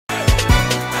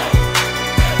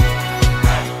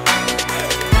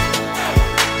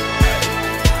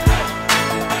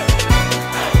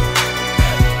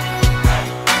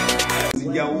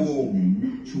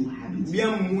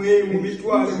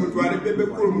mutwale bebe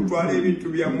kulu mutwale ebintu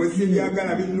byammwe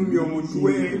sibyagala binnumya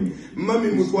omutwe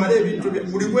mami mutwale ebintu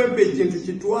buli bwempe ekintu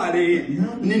kitwale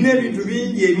nina ebintu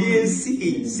bingi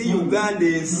ebyensi si Uganda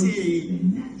ensi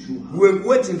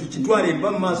gwe ekintu kitwale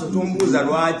mba maaso tombuuza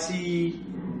lwaki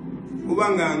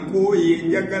kubanga nkoye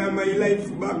njagala my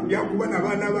life back byakuba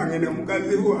n'abaana bange na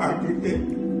mukazi wange.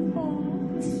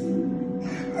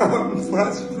 I'm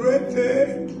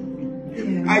frustrated.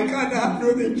 I can't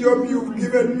handle the job you've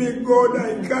given me, God.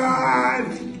 I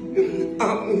can't.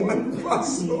 I'm one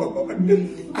person.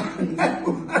 And I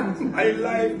want my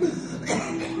life.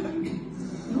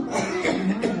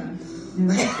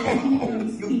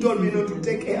 You told me not to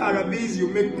take ARVs, you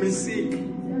make me sick.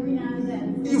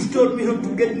 You've told me not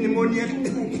to get pneumonia.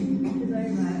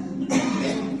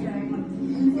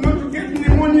 Not to get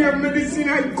pneumonia medicine.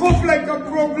 I cough like a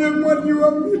problem. What do you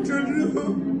want me to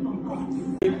do?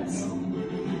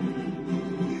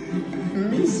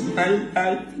 Miss my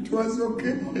life. It was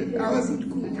okay. I wasn't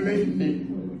complaining.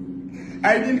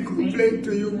 I didn't complain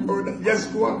to you, God. I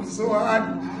just worked so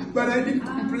hard, but I didn't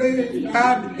complain. I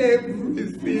had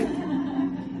everything.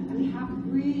 We have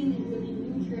really good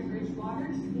nutrient-rich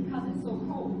waters because it's so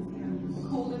cold. The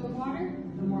colder the water,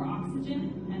 the more oxygen,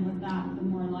 and with that, the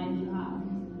more life you have.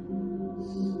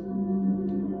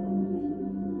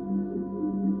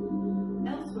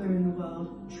 Elsewhere in the world,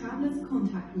 travelers'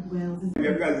 contact with whales is...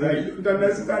 Because I don't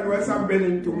understand what's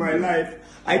happening to my life.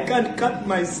 I can't cut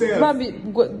myself. I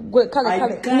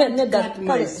can't cut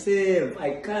myself. I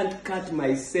can't cut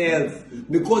myself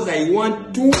because I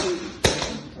want to.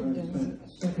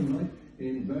 Secondly,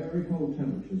 in very cold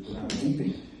temperatures without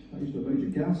heating. That is the major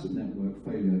gas network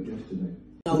failure yesterday.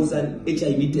 1,000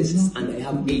 HIV tests and I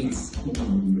have AIDS. He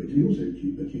also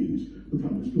accused the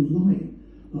Prime Minister of lying.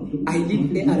 I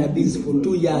did ARVs for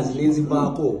 2 years. Lazy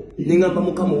Bako. Ningamba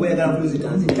mukama wega Kunsi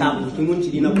tanzitabu. Kimunchi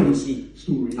dina Kunsi.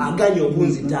 Aganyo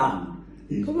Kunsi ta.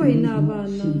 Kuba ina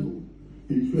abana.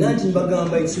 Nanti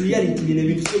mbagamba it's reality bine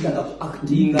bintu sigala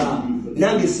actinga.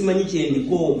 Nange simanyi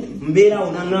kyendiko. Mbeera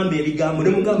onangamba ebigambo ne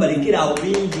mugamba lekera awo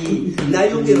bingi.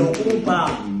 Nayogera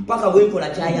okumpa paka bwenkola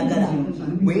kyayagala.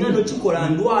 Bwe ngano kikola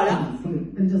ndwala.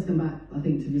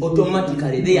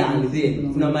 Automatically there and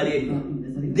then kuna malaria.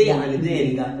 There and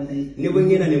then ne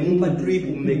bwengena ne mumpa drip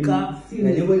meka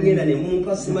ne bwengena ne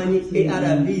mumpa simanyi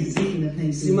ARVs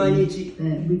simanyi ki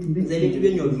zebintu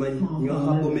byenyo bimanyi nyo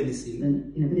herbal medicine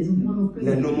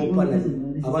na normal panel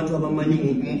abantu abamanyi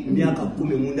mu myaka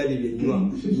 10 mu ndabire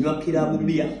nywa kirabu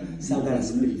bia sagala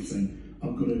spirits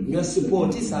nywa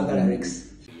support sagala rex.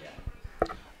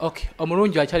 Okay,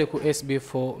 omulungi akyali ku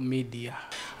SB4 MEDIA.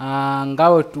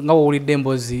 Ngawo ulidde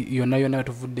emboozi yonna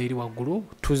tuvudde eri waggulu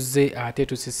tuzze ate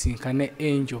tusisinkane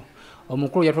Angel.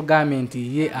 Omukulu yatugambye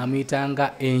nti ye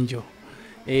amuyitanga Angel.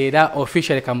 Era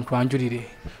officially kamutwanjulire.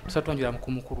 Tusatwanjula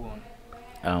mukulu ono.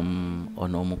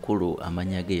 Ono omukulu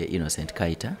amanya ge Innocent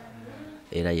Kaita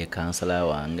era ye kansala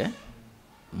wange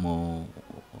mu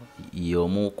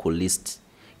yomu ku list.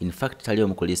 In fact tali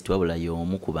omu ku list wabula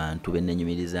yomu ku bantu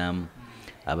bennenyumirizaamu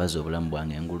abaza obulamu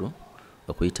bwange engulu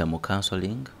okuyita mu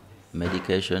counseling,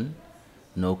 medication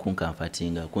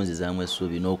n'okunkamfatinga kunzizaamu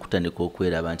essuubi n'okutandika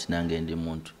okweraba nti nange ndi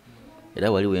muntu.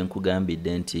 Era waliwo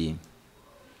enkugambidde nti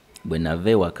bwe nava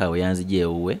ewaka we yanzija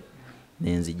ewuwe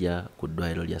nenzija ku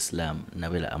ddwaliro lya Slam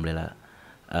Nabela Umbrella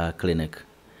Clinic.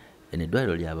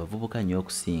 Eddwaliro ly'abavubuka nnyo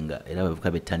okusinga era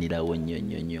abavubuka bettanirawo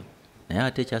nnyo. Naye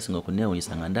ate ekyasinga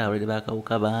okuneewuunyisa nga ndaalole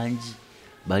baakawuka bangi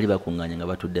baali bakuŋŋaanya nga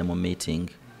batudde mu meeting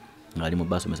ngali mu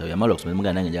basomesa yamala okusomesa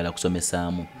muganda nange njala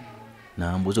kusomesaamu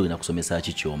nambuuza olina kusomesa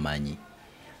ki kyomanyi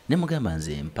ne mugamba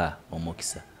nze mpa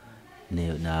omukisa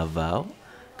naavaawo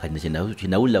kati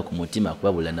kinawulira ku mutima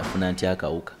kubabula nafuna nti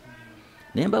akawuka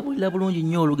naye mbabulira bulungi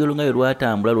nnyo olugero nga bwe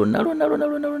lwatambula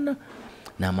lwonna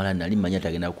namala nali manya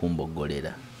tagenda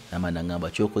kumboggolera namala nagamba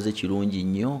kyokoze kirungi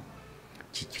nnyo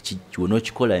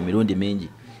kyonokikola emirundi mingi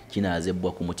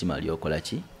kinaazebbwa ku mutima lyokola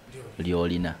ki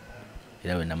lyolina.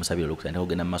 Era we namusabira olukutanda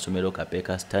kugenda mu masomero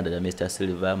Kapeka Standard Mr.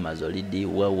 Silver Mazolidi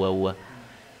wa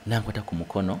nankwata ku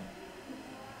mukono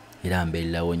era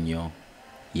mbeererawo nnyo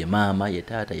ye maama ye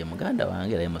taata ye muganda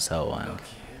wange era ye musawo wange.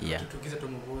 Tukiza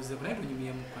tumubuuze bulayi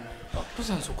tunyumye mukona.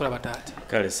 Tusanze okulaba taata.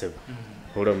 Kale sebo.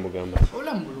 Ola mugamba.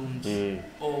 Ola mulungi.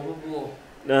 Obubwo.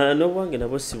 N'obwange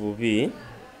nabwo si bubi.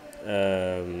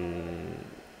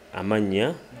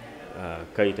 Amanya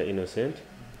Kaita Innocent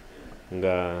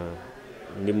nga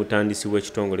ndi mutandisi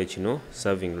w'ekitongole kino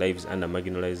Serving Lives Under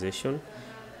Marginalization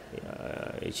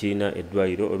ekirina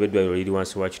eddwaliro oba eddwaliro liri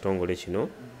wansi wa kitongole kino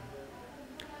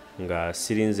nga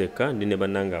sirinzeka ndi ne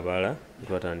bannange abalala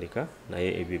twatandika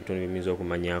naye ebyo ebitono byemiyinza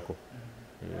okumanyaako.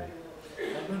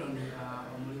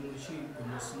 Omulimu ki gwe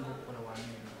musinga okukola wange?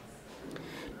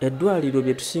 eddwaliro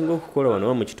bye tusinga okukola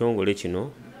wano mu kitongole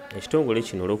kino ekitongole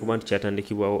kino olw'okuba nti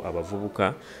kyatandikibwawo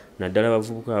abavubuka naddala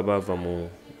abavubuka abava mu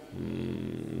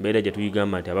mbeera gye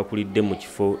tuyigamba nti abakulidde mu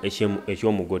kifo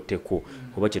eky'omugotteko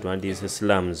oba kye twandiyise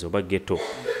slums oba ghetto.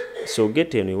 So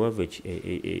ghetto eno ewava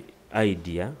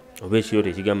idea oba ekirooto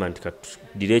ekigamba nti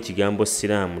katudire ekigambo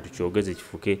siraamu tukyogeze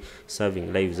kifuke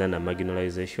serving lives under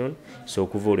marginalization. So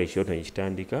okuva olwo ekirooto ne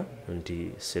kitandika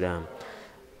nti siraamu.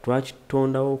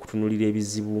 Twakitondawo okutunulira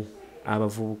ebizibu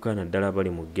abavubuka naddala abali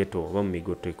mu ghetto oba mu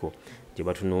migotteko gye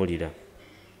batunuulira.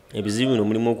 Ebizibu bino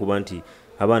mulimu okuba nti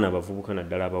abaana abavubuka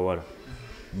naddala abawala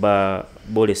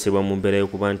boolesebwa mu mbeera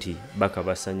y'okuba nti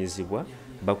bakabasanyizibwa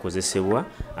bakozesebwa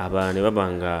abaana ne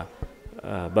baba nga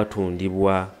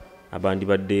batundibwa abandi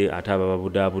badde ate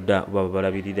abababudaabuda oba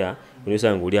babalabirira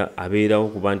nosanga oli abeerawo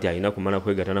kuba nti alina kumala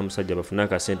kwegatta na musajja bafune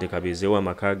akasente kabeezeewo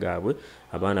amaka gaabwe.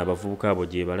 Abaana abavubuka abo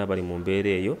gye bala bali mu mbeera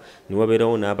eyo ne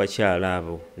wabeerawo n'abakyala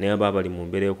abo naye aba bali mu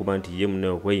mbeera y'okuba nti ye munne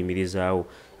okweyimirizaawo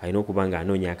alina okuba nga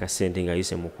anoonya akasente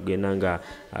ng'ayise mu kugenda nga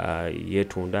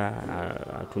yeetunda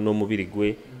atunda omubiri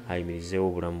gwe ayimirizeewo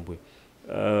obulamu bwe.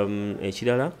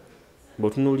 Ekirala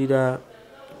bw'otunuulira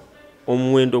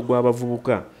omuwendo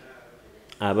gw'abavubuka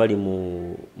abali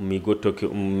mu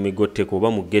migotteko oba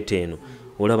mu ghetto eno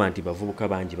olaba nti bavubuka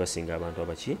bangi basinga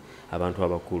abantu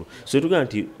abakulu. So tugamba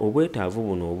nti obwetaavu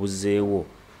buno obuzzeewo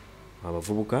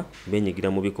abavubuka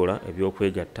benyigira mu bikola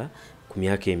eby'okwegatta ku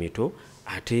myaka emito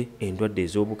ate endwadde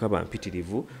ez'obukaba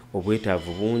mpitirivu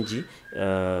obwetaavu bungi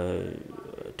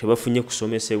tebafunye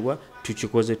kusomesebwa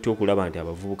tukikoze tty okulaba nti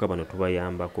abavubuka bano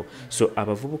tubayambako. So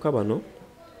abavubuka bano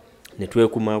ne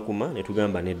twekumaakuma ne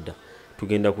tugamba nedda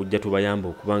tugenda kujja tubayamba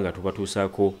okuba nga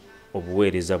tubatuusaako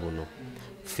obuweereza buno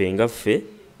ffe nga ffe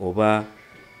oba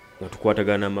nga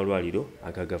tukwatagana n'amalwaliro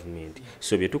aga gavumenti.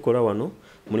 So bye tukola wano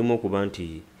mulimu okuba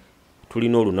nti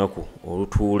tulina olunaku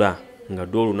olutuula nga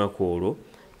dde olunaku olwo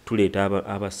tuleeta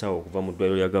abasawo okuva mu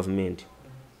ddwaliro lya gavumenti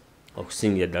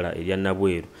okusingira ddala erya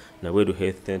Nabweru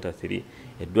Health Center 3.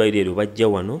 Eddwaliro eryo bajja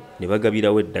wano ne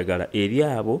bagabirawo eddagala eri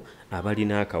abo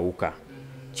abalina akawuka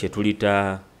kye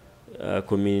tulita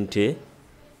community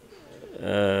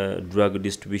drug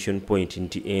distribution point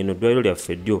nti eno ddwaliro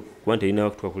lyaffe ddyo kuba nti erina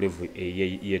wakutuka ku levu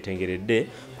yeetengeredde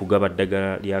kugaba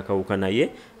ddagala ly'akawuka naye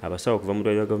abasawo okuva mu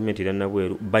ddwaliro lya gavumenti erya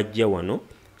Nabweru bajja wano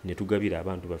ne tugabira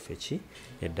abantu baffe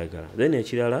eddagala. Then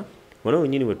ekirala wano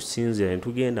wennyini we tusinzira ne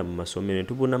tugenda mu masomero ne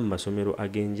tubuna mu masomero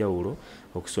ag'enjawulo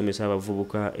okusomesa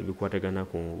abavubuka ebikwatagana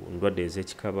ku ndwadde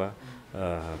ez'ekikaba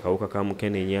akawuka ka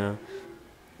mukenenya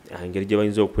engeri gye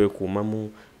bayinza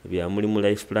okwekuumamu mulimu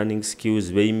life planning skills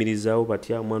beeyimirizaawo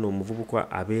batya omwana omuvubuka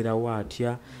abeerawo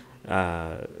atya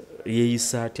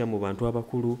yeeyisa atya mu bantu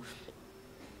abakulu.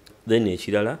 Then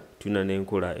ekirala tulina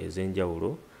n'enkola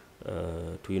ez'enjawulo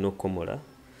tulina okukomola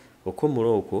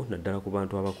okwo naddala ku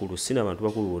bantu abakulu sina bantu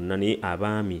bakulu bonna naye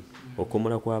abaami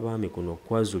okukomola kw'abaami kuno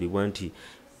kwazulibwa nti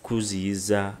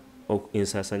kuziyiza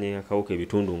ensaasaanya y'akawuka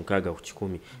ebitundu 6 ku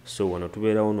 100. So wano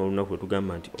tubeerawo n'olunaku lwe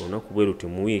tugamba nti olunaku bwe luti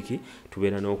mu wiiki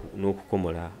tubeera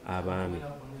n'okukomola abaami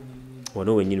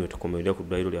wano wennyini we tukomerera ku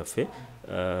ddwaliro lyaffe.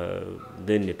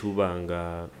 Then ne tuba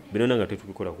nga bino nga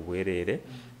tetubikola ku bwereere.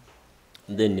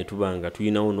 Then ne tuba nga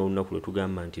tulinawo n'olunaku lwe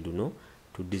tugamba nti luno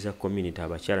tuddiza community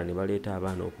abakyala ne baleeta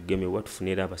abaana okugemebwa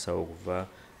tufunira abasawo okuva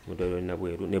mu ddwaliro lya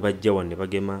Nabweru ne bajja wano ne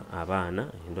bagema abaana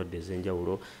endwadde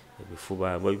ez'enjawulo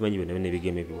ebifuba babimanyi byonna ne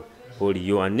bigemebwa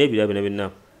poliyo n'ebirala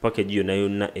byonna package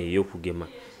yonna ey'okugema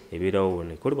ebeerawo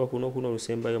wonna ekolebwa kuno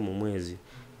olusembayo mu mwezi.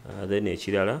 Then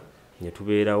ekirala ne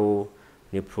tubeerawo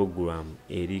ne program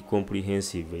eri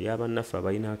comprehensive ey'abannaffe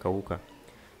abalina akawuka.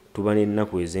 Tuba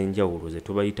n'ennaku ez'enjawulo ze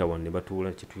tubayita wano ne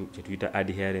batuula kye tuyita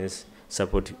adherence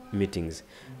support meetings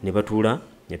ne batuula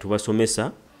ne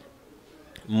tubasomesa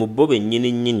mu bo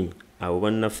bennyini abo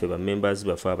bannaffe ba members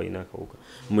baffe abalina akawuka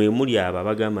mwe muli abo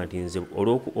abagamba nti nze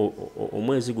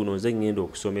omwezi guno nze ngenda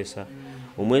okusomesa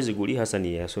omwezi guli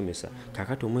Hasani yasomesa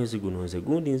kakati omwezi guno nze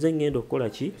gundi nze ngenda okukola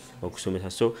ki okusomesa.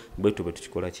 So bwetu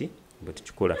tukikola ki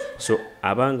tukikola. So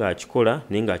abanga akikola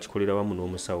naye ng'akikolera wamu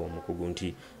n'omusawo omukugu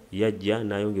nti yajja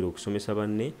n'ayongera okusomesa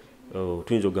banne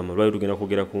tuyinza okugamba lwali tugenda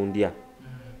kwogera ku ndya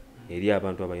eri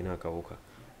abantu abalina akawuka.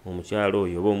 Omukyalo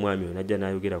oyo oba omwami oyo najja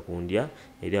n'ayogera ku ndya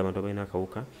eri abantu abalina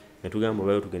akawuka ne tugamba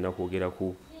lwali tugenda kwogera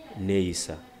ku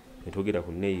neeyisa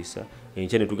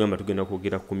enkya ne tugamba tugenda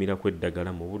kwogera ku kumira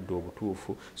kw'eddagala mu budde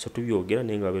obutuufu. So tubyogera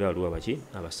naye nga babeera waliwo abaki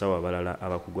abasawo abalala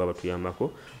abakugu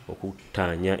abatuyambako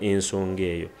okutaanya ensonga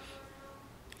eyo.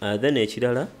 Then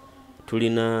ekirala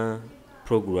tulina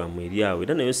program eri awo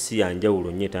era nayo si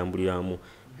yanjawulo nnyo etambuliramu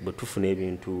bwe tufuna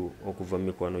ebintu okuva mu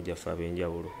mikwano gyaffe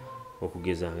ab'enjawulo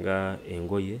okugeza nga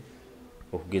engoye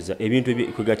okugeza ebintu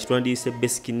kwega kitwandiyise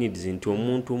basic needs nti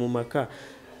omuntu mu maka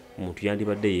omuntu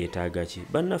yandibadde yeetaaga ki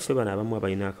bannaffe bano abamu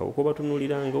abalina akawuka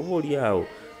batunuliranga oba oli awo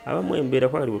abamu embeera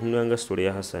kwali butunuliranga story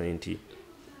ya Hassan nti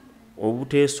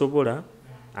obuteesobola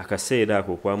akaseera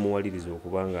ako okwamuwaliriza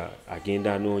okuba nga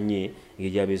agenda anoonye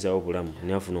engeri gy'abeezaawo obulamu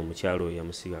n'afuna omukyalo oyo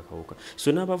yamusiga akawuka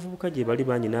so n'abavubuka gye bali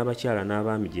bangi n'abakyala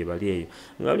n'abaami gye bali eyo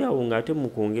nga oli awo ng'ate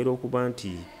mu kwongera okuba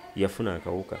nti yafuna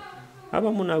akawuka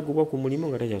abamu n'agobwa ku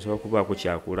mulimu nga takyasobola kubaako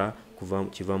kyakula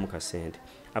kivaamu kasente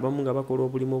abamu nga bakola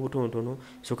obulimu obutonotono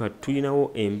so kati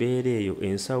tulinawo embeera eyo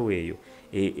ensawo eyo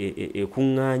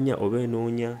ekuŋŋaanya oba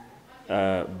enoonya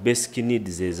basic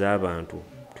needs ez'abantu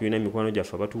tulina mikwano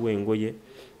gyaffe abatuwa engoye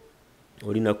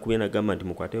olina kuba nagamba nti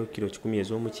mukwateho kilo 10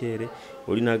 ez'omuceere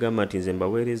olina agamba nti nze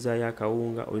mbaweerezaayo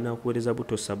akawunga olina kuweereza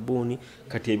buto sabbuuni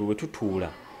kati ebyo bwe tutuula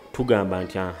tugamba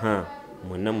nti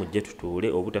mwenna mujje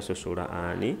tutuule obutasosola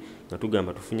ani nga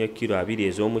tugamba tufunye kilo 2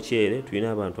 ez'omuceere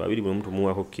tulina abantu 2 buli omu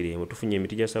tumuwaako kilo emu tufunye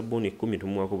emiti gya sabbuuni 10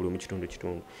 tumuwaako buli omu kitundu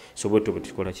so bwetyo bwe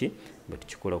tukola ki bwe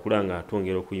tukikola kulanga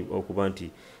atwongera okuba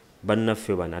nti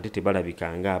bannaffe bano ate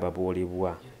tebalabika nga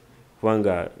ababoolebwa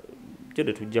kubanga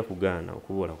kyode tujja kugaana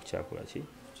okuboola ku kyakola ki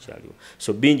kyaliwo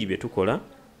so bingi bye tukola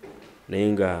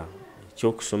naye nga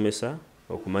ekyokusomesa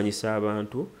okumanyisa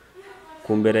abantu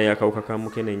ku mbeera y'akawuka ka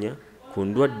mukenenya ku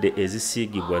ndwadde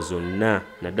ezisiigibwa zonna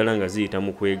naddala nga ziyita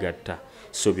mu kwegatta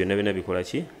so byonna byonna bikola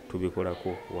ki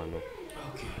tubikolako wano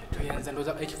tuyanza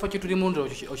ndoza ekifo kitulimu ndo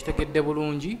okitegedde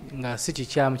bulungi nga si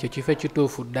kikyamu kyo kifo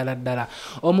ekituufu ddala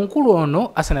omukulu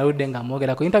ono Hassan aludde nga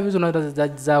amwogerako interview zonna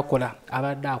zakola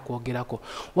abadde akwogerako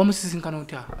wamusisinkana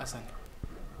otya Hassan?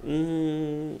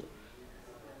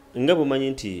 Nga bumanyi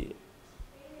nti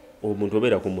omuntu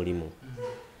obeera ku mulimu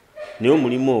naye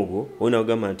omulimu ogwo olina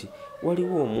kugamba nti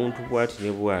waliwo omuntu bwati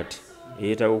ne bwati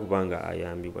eyeetaaga okuba nga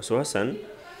ayambibwa so Hassan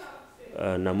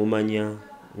namumanya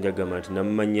njagamba nti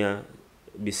namumanya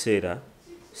biseera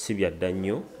si byadda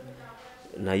nnyo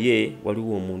naye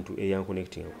waliwo omuntu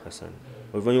eyanconnectinga ku Hassan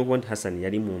oluvannyuma okuba nti Hassan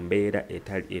yali mu mbeera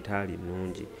etaali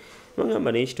nnungi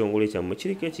bagamba naye ekitongole kyammwe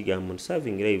kiriko ekigambo nti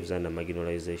serving lives under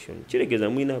marginalization kiregeeza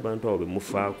mulina abantu abo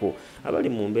bemufaako abali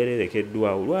mu mbeera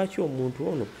erekeddwawo lwaki omuntu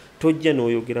ono tojja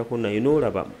n'oyogerako naye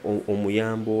n'olaba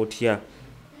omuyamba otya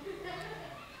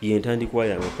yentandikwa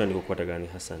yange okutandika okukwatagana ne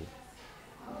Hassan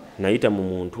nayita mu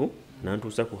muntu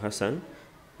nantuusa ku Hassan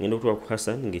ngenda okutuuka ku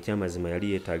Hassan ng'ekyamazima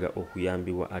yali yeetaaga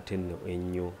okuyambibwa ate nno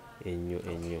ennyo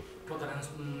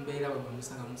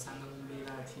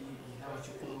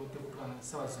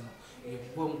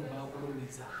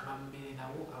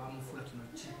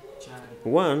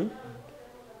one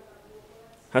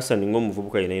Hassan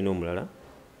ng'omuvubuka yenna omulala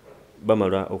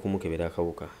bamala okumukebera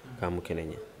akawuka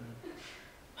kamukenenya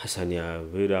Hassan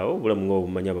abeerawo obulamu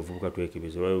ng'obumanya abavubuka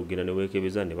twekebeza olwagenda ne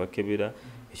weekebeza ne bakebera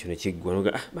ekyo ne kiggwa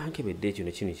noga bankebedde ekyo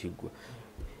ne kino kiggwa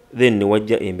then ne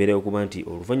wajja embeera y'okuba nti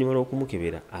oluvannyuma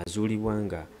lw'okumukebera azuulibwa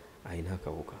nga alina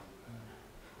akawuka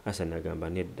Hassan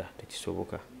agamba nedda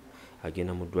tekisoboka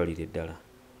agenda mu ddwaliro eddala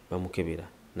bamukebera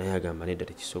naye agamba nedda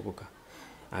tekisoboka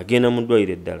agenda mu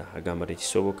ddwaliro eddala agamba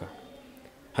tekisoboka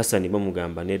Hassan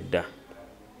bamugamba nedda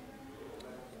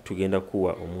tugenda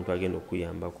kuwa omuntu agenda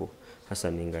okuyambako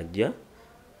Hassan ngajja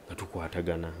nga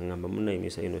tukwatagana ngamba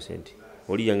munayimisa Innocent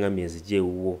oli yangambye nzije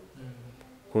ewuwo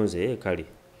konze kale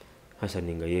Hassan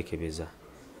nga yeekebeza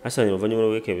Hassan oluvannyuma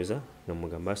lw'okweekebeza nga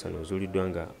mugamba Hassan ozuuliddwa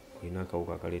nga olina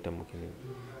akawuka akaleeta mukenenya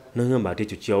nangamba ate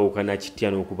ekyo kyawukana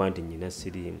kitya n'okuba nti nnyina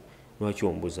siriimu lwaki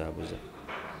ombuzaabuza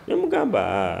ne mugamba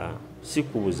si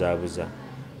kubuzaabuza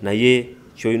naye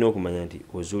kyolina okumanya nti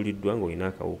ozuuliddwa nga olina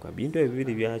akawuka bintu ebyo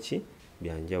bibiri byaki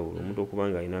byanjawulo omuntu okuba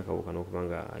nga alina akawuka n'okuba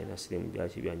nga alina siriimu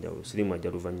byaki byanjawulo siriimu ajja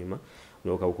luvannyuma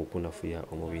n'okawuka okunafuya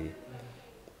omubiri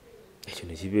ekyo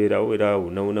ne kibeerawo era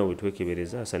wonna bwe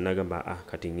twekebereza Hassan n'agamba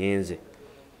kati ngenze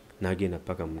n'agenda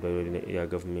paka mu ddwaliro ya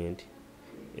gavumenti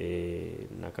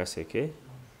Nakaseke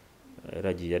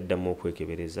era gye yaddamu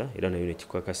okwekebereza era nayo ne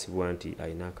kikakasibwa nti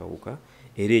alina akawuka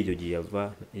era egyo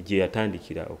gye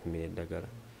yatandikira okumira eddagala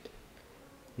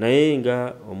naye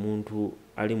nga omuntu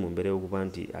ali mu mbeera y'okuba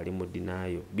nti ali mu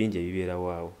dinaayo bingi ebibeerawo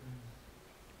awo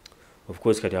of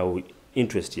course kati awo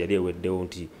interest yali eweddewo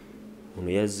nti ono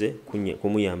yazze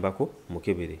kumuyambako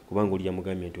mukebere kubanga oli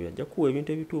yamugambye nti oyajja kuwa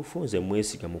ebintu ebituufu nze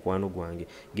mwesiga mukwano gwange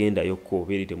gendayokko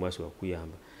obeeri temwasobola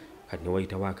kukuyamba kati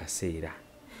newayitawo akaseera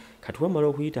kati wamala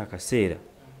okuyita akaseera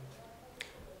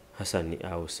Hassan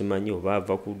awo simanyi oba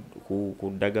ava ku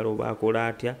ddagala oba akola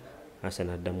atya Hassan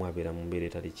addamu abeera mu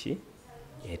mbeera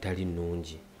etali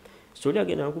nnungi so oli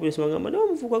agenda akubira esimu agamba naye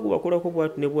omuvubuka gwe bakolako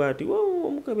bwati ne bwati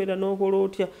omukebera n'okola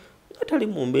otya atali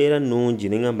mu mbeera nnungi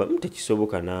ne ngamba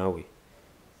tekisoboka naawe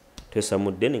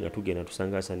twesamudde ne nga tugenda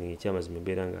tusanga Hassan ekyamazima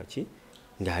embeera nga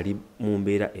ng'ali mu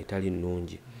mbeera etali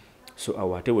nnungi. So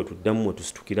awo ate bwe tuddamu mwe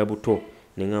tusitukira buto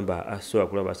ne ŋŋamba asobola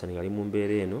kulaba Hassan ng'ali mu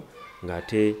mbeera eno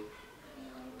ng'ate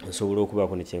nsobola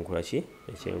okubaako nekyenkola ki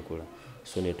ekyenkola.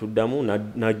 So ne tuddamu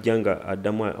n'ajja nga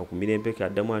addamu okumira empeke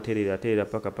addamu ateerera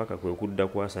paka kwe kudda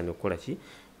ku Hassan okukola ki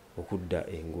okudda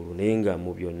engulu. Naye nga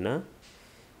mu byonna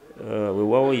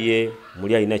weewaawo ye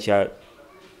muli alina kya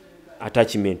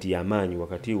attachment y'amaanyi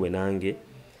wakati we nange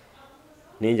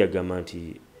naye njagamba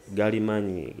nti gaali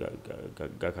maanyi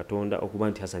ga Katonda okuba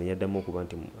nti Hassan yaddamu okuba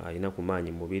nti alina ku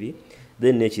maanyi mubiri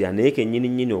then nekira naye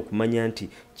kennyini okumanya nti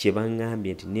kye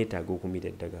baŋŋambye nti neetaaga okumira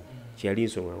eddagala kyeyali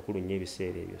nsonga nkulu nnyo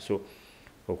ebiseera ebyo. So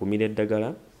okumira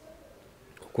eddagala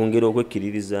okwongera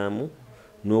okwekkiririzaamu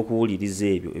n'okuwuliriza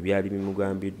ebyo ebyali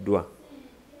bimugambiddwa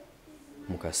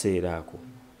mu kaseera ako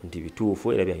nti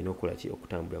bituufu era byalina okukola ki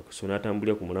okutambulako. So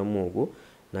n'atambulira ku mulamu ogwo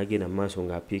n'agenda mu maaso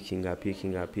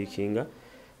ng'apiikinga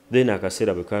then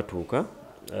akaseera bwe katuuka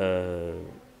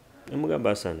namugamba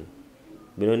Hassan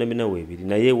bino bina weebiri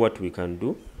naye what we can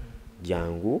do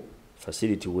jangu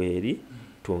facility weeri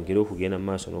twongere okugenda mu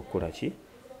maaso n'okukola ki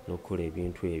n'okukola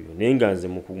ebintu ebyo. Naye nga nze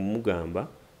mu kumugamba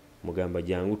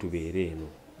jangu tubeere eno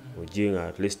ojje nga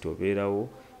at least obeerawo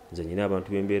nze nyina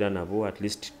abantu bembeera nabo at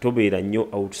least tobeera nnyo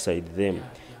outside them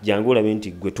jangu olabe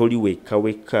nti gwe toli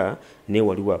weka naye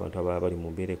waliwo abantu ababa bali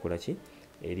mu mbeera ekola ki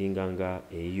eringa nga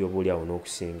eyiyo buli awo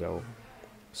n'okusingawo.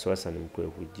 So Hassan mukwe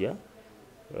kujja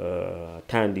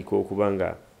tandika okuba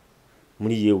nga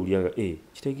muli yeewulira nga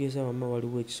kitegeeza wamma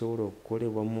waliwo ekisobola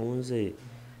okukolebwa mu nze.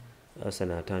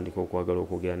 Hassan atandika okwagala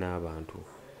okwogera n'abantu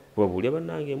wabulya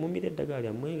bannange mumira eddagala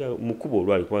lyammwe nga mukuba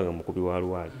olwali kubanga mukubi wa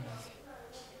lwali.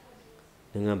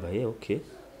 Neŋŋamba okay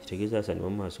kitegeeza Hassan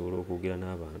wamma asobola okwogera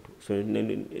n'abantu. So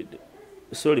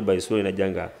sorry by sorry najja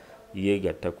nga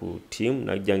yeegatta ku team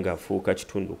najja nga afuuka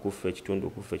kitundu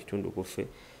kuffe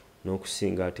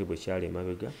n'okusinga ate bwe kyali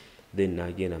emabega then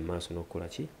n'agenda mu maaso n'okukola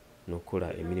ki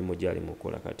n'okukola emirimu gyali mu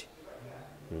kukola kati.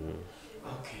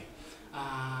 Okay.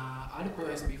 Aliko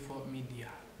SB4 media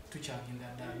tukyagenda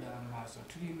ddala mu maaso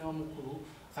tulina omukulu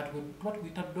kati tuba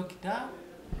tuyita dokita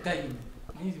gayini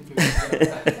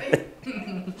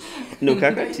no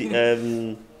kakati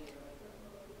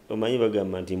omanyi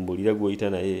bagamba nti mbulira gw'oyita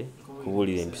naye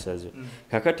kubuulira empisa zo.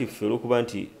 Kakati ffe olw'okuba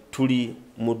nti tuli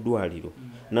mu ddwaliro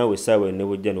naawe essaawa ne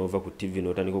bw'ojja n'ova ku TV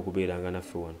n'otandika okubeeranga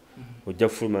naffe wano ojja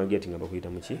kufuluma ngeti nga bakuyita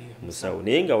muki musawo.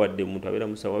 Naye nga wadde omuntu abeera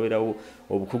musawo wabeerawo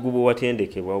obukugu bwe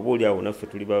watendekebwa oba oli awo naffe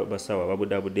tuli basawo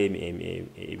ababudaabuda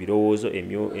ebirowoozo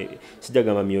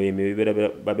sijagamba myoyo emyo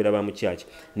babeera ba mukyaki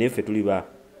naye ffe tuli ba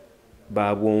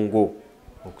bwongo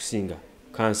okusinga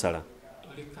kansala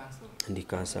ndi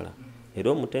kansala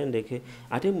era omutendeke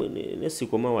ate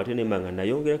nesikomawo ate nembanga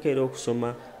nayongerako era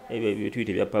okusoma ebyo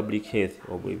tuyita ebya public health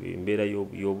embeera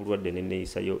y'obulwadde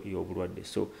n'enneeyisa y'obulwadde.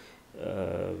 So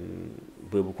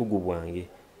bwe bukugu bwange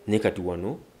naye kati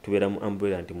wano tubeera mu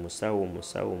umbrella nti musawo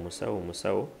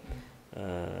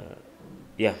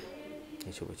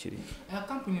ekyo bwe kiri.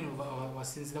 Kampuni eno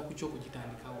wasinzira ku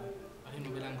kyokugitandikawo ate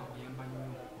nobeera nga oyamba nnyo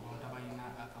abantu abalina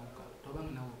akawuka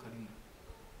tobanga nawe okalina.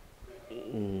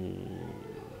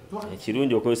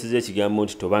 Ekirungi okozeseza ekigambo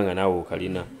nti tobanga naawe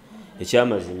okalina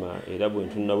ekyamazima era bwe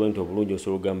ntunula bwe nti obulungi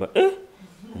osobola okugamba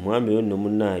omwami oyo nno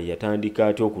munnaayi yatandika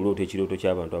atya okuloota ekirooto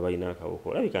ky'abantu abalina akawuka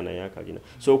olabika naye akalina.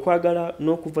 So okwagala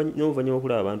n'oluvannyuma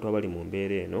okulaba abantu abali mu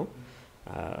mbeera eno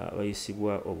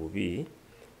abayisibwa obubi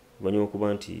oluvannyuma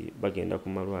okuba nti bagenda ku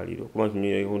malwaliro kuba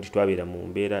nti twabeera mu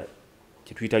mbeera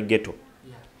kyetuyita ghetto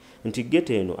nti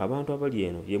ghetto eno abantu abali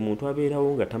eno ye muntu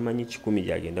abeerawo nga tamanyi kikumi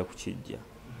gyagenda kukijja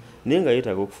naye nga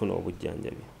yeetaaga okufuna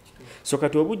obujjanjabi. So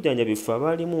kati obujjanjabi ffe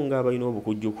abaalimu ng'abalina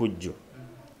obukujjukujju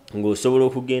ng'osobola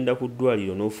okugenda ku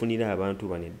ddwaliro n'ofunira abantu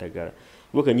bano eddagala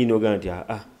gwe kennyini ogamba nti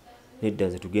nedda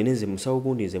nze tugende nze musawo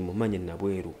gundi nze mumanye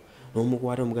nabweru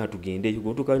n'omukwata omugamba tugende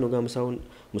gotuuka ino ogamba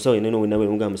musawo yenna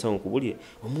wenabweru omugamba musawo nkubulire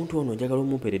omuntu ono njagala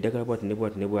omumpeera eddagala bwati ne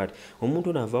bwati omuntu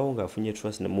ono avaawo ng'afunye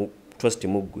trust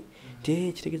muggwe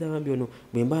kitegeeza bambi ono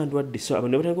bwe mba ndwadde so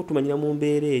abantu ne batandika otumanyira mu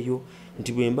mbeera eyo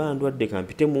nti bwe mba ndwadde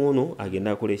kampitemu ono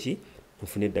agenda akole ki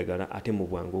nfune eddagala ate mu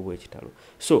bwangu obw'ekitalo.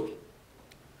 So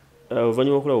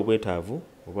oluvannyuma okulaba obwetaavu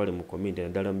obwali mu community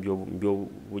naddala mu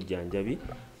byobujjanjabi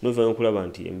n'oluvannyuma okulaba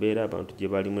nti embeera abantu gye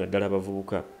balimu naddala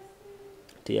abavubuka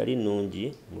teyali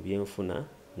nnungi mu byenfuna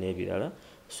n'ebirala.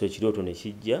 So ekirooto ne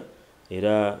kijja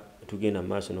era tugenda mu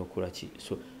maaso n'okukola ki.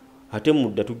 So ate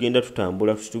mudda tugenda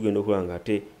tutambula tugenda okulaba nga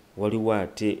ate waliwo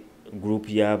ate group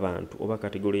y'abantu oba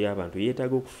kategori y'abantu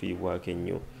yeetaaga okufiibwako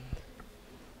ennyo.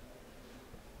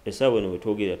 Essaawa eno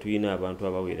wetwogerera tulina abantu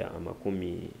abawera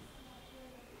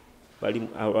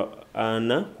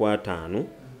 45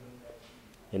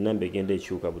 enamba egenda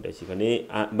ekyuka budakiika naye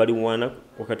bali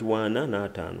wakati 4 na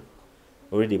 5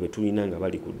 already betulina nga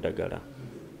bali ku ddagala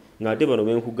ng'ate bano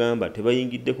benkugamba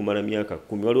tebayingidde kumala myaka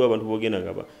 10 waliwo abantu boogenda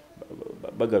nga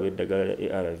bagaba eddagala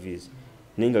ARVs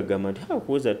naye nga gamba nti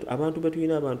kuweza abantu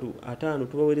betulina abantu 5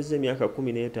 tubaweereza emyaka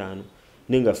 15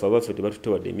 naye nga ffe abaffe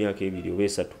tebatutewadde emyaka 2 oba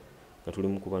 3 nga tuli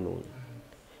mu kubanoonya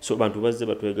so bantu bazze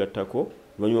batwegattako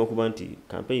banyuma okuba nti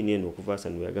kampeyini eno okuva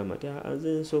Asanu yagamba nti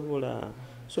nze nsobola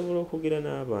okwogera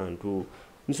n'abantu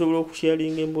nsobola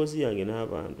okusharinga emboozi yange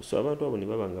n'abantu so abantu abo ne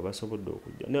baba nga basobodde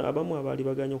okujja abamu abaali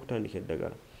baganya okutandika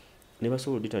eddagala ne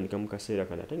basobola oditandika mu kaseera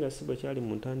kano ate nga si bakyali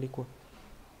mu ntandikwa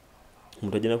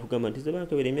omuntu ajja nakugamba nti ze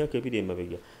bankebera emyaka 2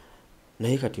 emabega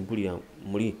naye kati mpulira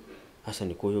muli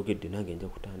Asani koyogedde nange nja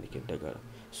kutandika eddagala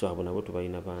so abo nabo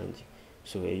tubalina bangi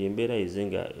so eyo embeera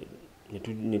ezenga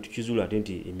ne tukizuula ate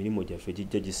nti emirimu gyaffe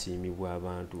gijja gisiimibwa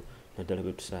abantu naddala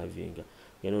betusavinga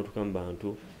genda otukamba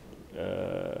bantu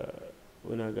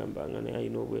wenagamba nga naye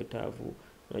alina obwetaavu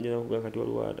najja nakugamba kati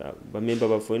waliwo bamemba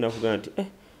baffe olina kugamba nti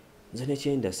nze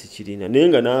nekyenda sikirina naye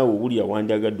nga naawe wulya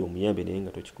wandyagadde omuyambe naye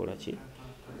nga tokikola ki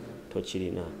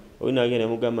tokirina olina agenda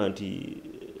mugamba nti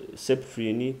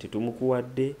septrin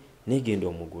tetumukuwadde negenda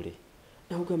omugule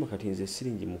nakugamba kati nze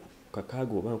siringi mu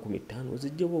kakaaga oba 15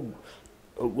 ozijjewo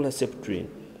ogula septrin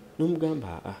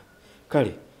nomugamba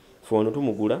kale fe wano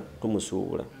tumugula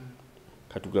tumusuubula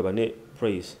katugabane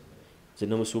price ze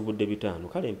namusuubudde 5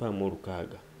 kale mpaamu 6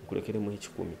 nkulekeremu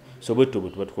 10 so bwetto bwe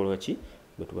tuba tukola ki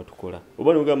bwe tuba tukola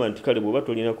oba nomugamba nti kale bw'oba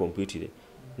tolina kompyutire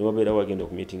nobabeera wagenda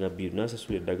okumitinga bill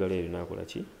nasasula eddagala eryo nakola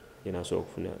ki yenasobola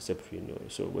okufuna septrin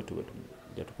so bwetto bwe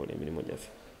tujja tukola emirimu gyaffe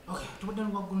tubadde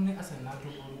waggulu ne Asani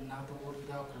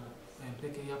n'atubuulira ku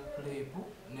empeke ya PrEP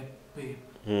ne PEP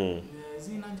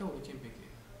zirina njawulo ki empeke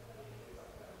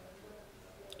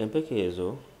empeke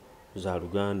ezo za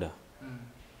luganda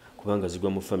kubanga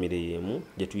zigwa mu famire yemu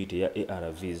gye tuyita ya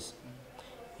ARVs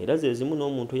era ze zimu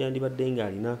n'omuntu yandibadde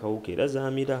ng'alina akawuka era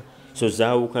zaamira so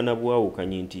zaawukana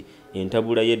bwawukanyi nti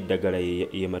entabula y'eddagala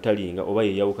ye matalinga oba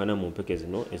yeyawukana mu mpeke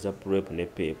zino eza PrEP ne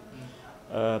PEP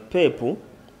PEP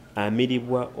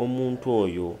amiribwa omuntu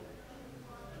oyo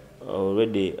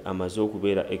already amaze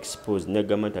okubeera exposed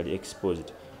negamentally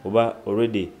exposed oba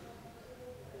already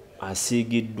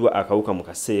asiigiddwa akawuka mu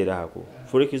kaseera ako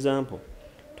for example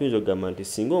tuyinza okugamba nti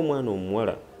singa omwana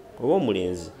omuwala oba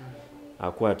omulenzi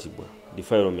akwatibwa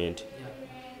defilement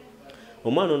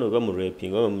omwana ono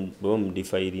bamuraping oba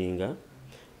bamudefiringa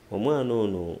omwana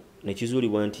ono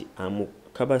nekizuulibwa nti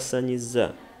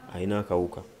amukabasanyiza alina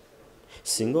akawuka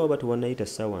singa oba tewanayita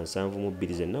ssaawa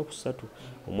 7 ennaku 3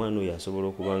 omwana oyo asobola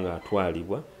okuba nga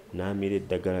atwalibwa n'amira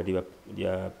eddagala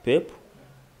lya PEP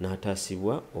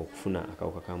n'ataasibwa okufuna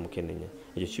akawuka ka mukenenya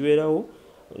ekyo kibeerawo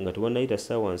nga tewanayita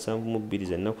ssaawa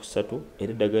 7 ennaku 3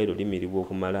 era eddagala eryo limiribwa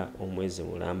okumala omwezi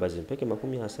mulamba zimpeke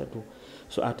 30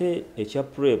 so ate ekya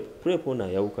PrEP ono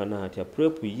ayawukana atya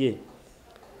PrEP ye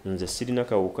nze sirina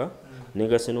kawuka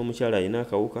negase n'omukyala alina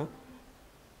akawuka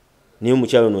naye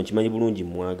omukyala ono nkimanyi bulungi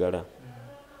mwagala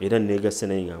era negase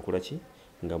naye nga nkola ki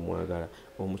nga mwagala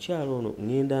omukyala ono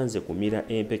ngenda nze kumira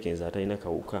empeke nze atalina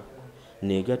kawuka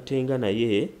negattenga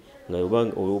naye nga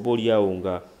oba oliawo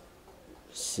nga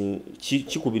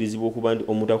kikubirizibwa okuba nti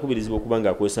omuntu akubirizibwa okuba nga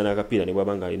akozesa n'akapiira ne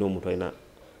bwaba nga alina omuntu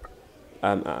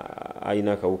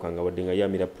alina akawuka nga wadde nga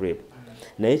yamira PrEP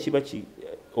naye kiba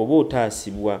oba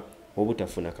otaasibwa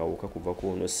obutafuna kawuka kuva ku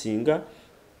ono singa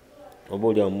oba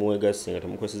oli amuwegasse nga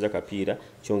temukozesa kapiira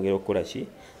kyongera okukola ki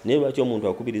naye lwaki omuntu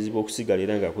akubirizibwa okusigala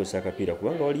era ng'akozesa akapiira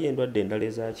kubanga waliyo endwadde endala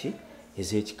ezaki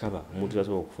ez'ekikaba omuntu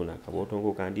tasobola okufuna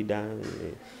akabootongo kandida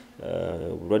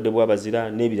obulwadde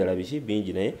bw'abazira n'ebirala biki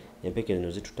bingi naye empeke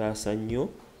zino zitutaasa nnyo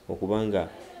okubanga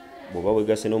bw'oba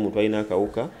wegasse n'omuntu alina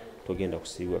akawuka togenda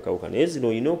kusiibwa akawuka naye zino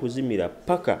olina okuzimira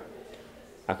paka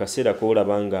akaseera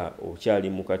koolaba nga okyali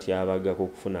mu katyabaga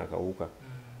k'okufuna akawuka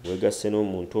wegasse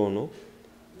n'omuntu ono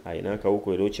alina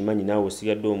akawuka era okimanyi naawe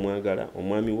osigadde omwagala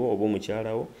omwami wo oba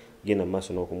omukyala wo genda mu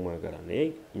maaso n'okumwagala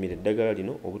naye mira eddagala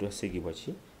lino obutasiigibwa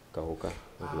ki kawuka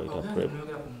okubayita PrEP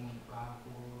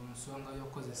nsonga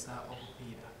y'okukozesa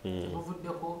obupiira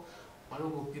obuvuddeko waliwo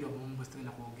obupiira obumu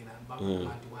bwesitagenda kwogera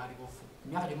bagamba nti bwali bufu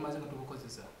emyaka gyemumaze nga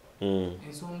tubukozesa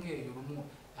ensonga eyo lumu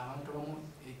abantu abamu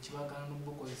ekibagana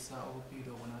n'obukozesa obupiira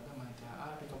obwo nagamba nti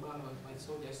tekagamba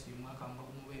basoja si mwaka nga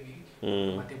gumu bebiri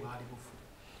bate bwali bufu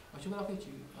okibalako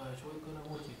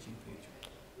kiwegalako ekintu ekyo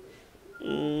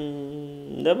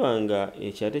ndaba nga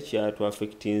ekyo ate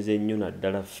kyatwafekitinze nnyo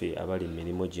naddala ffe abali mu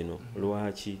mirimu gino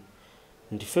lwaki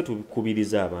nti ffe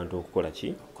tukubiriza abantu okukola ki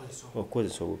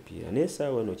okukozesa obupiira naye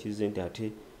essaawa eno kize nti ate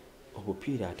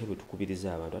obupiira ate bwe tukubiriza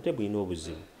abantu ate bulina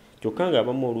obuzibu kyokka nga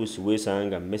abamu oluusi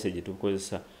weesanga message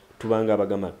tukozesa tubanga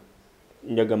abagama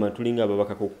njagama tulinga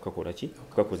ababaka kukakola ki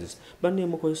kukakozesa banne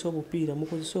mukozesa obupiira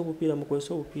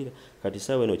kati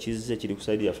sawe no kizze kiri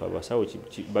kusaidia fa basawo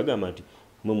bagamba nti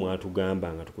mwe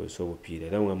mwatugamba nga tukozesa obupiira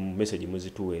era nga message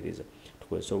muzituweereza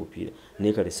tukozesa obupiira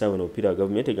naye kati sawe no obupiira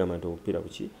government egamba nti obupiira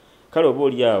buki kale oba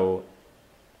oli awo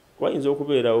wayinza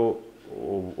okubeerawo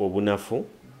obunafu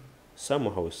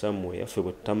somehow somewhere ffe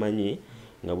bwe tutamanyi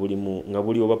nga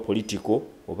buli oba political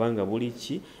oba nga buli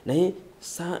ki naye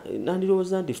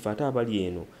nandirowooza nti ffe ate abali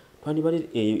eno twandibale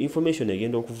information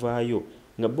egenda okuvaayo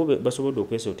nga bo basobodde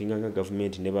okwesotinga nga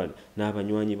gavumenti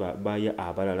n'abanywanyi baya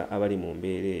abalala abali mu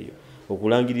mbeera eyo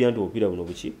okulangirira nti obupiira buno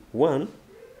buki one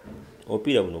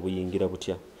obupiira buno buyingira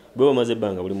butya bwe bamaze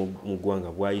ebbanga buli mu ggwanga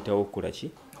bwayitawo okukola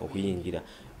ki okuyingira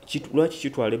lwaki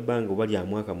kitwala ebbanga oba lya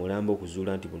mwaka mulamba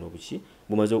okuzuula nti buno buki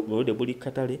bumaze obudde buli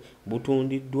katale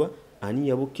butundiddwa ani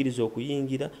yabukkiriza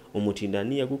okuyingira omutindo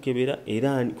ani yagukebera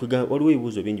era waliwo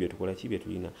ebibuuzo bingi byetukola ki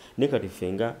byetulina ne kati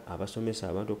ffe nga abasomesa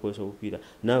abantu okukozesa obupiira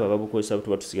n'abo ababukozesa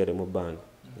tuba tusigale mu bbanga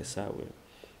esaawe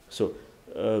so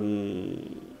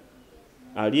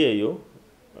ali eyo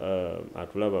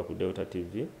atulaba ku Delta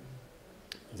TV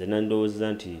nze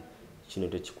nandowooza nti kino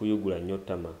tekikuyugula nnyo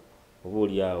ttama oba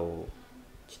oli awo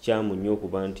kikyamu nnyo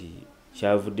okuba nti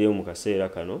kyavuddeyo mu kaseera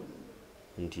kano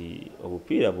nti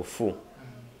obupiira bufu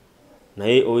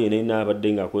naye oyo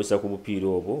n'abadde ng'akozesa ku bupiira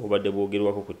obwo obadde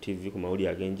bwogerwako ku TV ku mawulire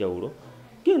ag'enjawulo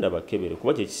genda bakebere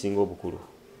kuba kyekisinga obukulu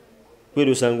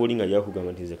kwera osanga oli nga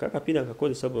yakugamba nti nze kakapiira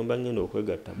nkakozesa bwe mba ngenda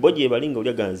okwegatta bo gye bali nga oli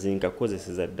aganze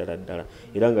nkakozeseza ddala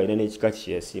era nga alina n'ekika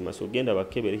kyeyasiima so genda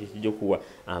bakebere kijja okuwa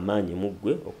amaanyi mu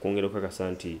ggwe okwongera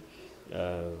okukakasa nti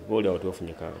booli awo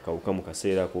tebafunye kawuka mu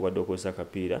kaseera ako obadde okozesa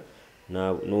akapiira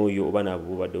n'oyo oba n'abo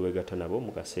bobadde weegatta nabo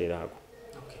mu kaseera ako.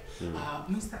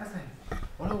 Mr. Hassan,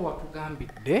 waliwo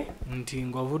watugambidde nti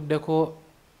ng'ovuddeko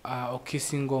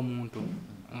okisinga omuntu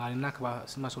ng'alina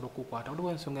akabasimasobola okukwata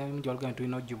waliwo ensonga nyingi walugamba nti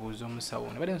olina ogibuuza omusawo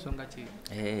ne bali ensonga ki?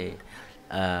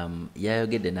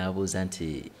 Yayogedde n'abuuza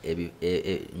nti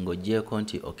ng'oggyeko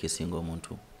nti okisinga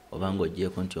omuntu oba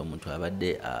ng'oggyeko nti omuntu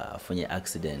abadde afunye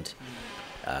accident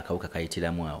akawuka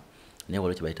kayitiramu awo naye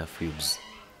waliwo kye bayita fluids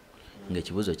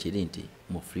ng'ekibuuzo kiri nti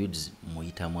mu fluids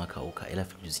muyitamu akawuka era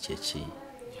fluids kyeki?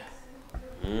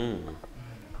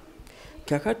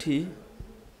 Kakati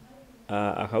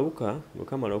akawuka bwe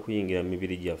kamala okuyingira mu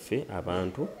mibiri gyaffe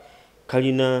abantu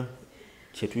kalina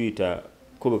kye tuyita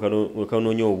ko bwe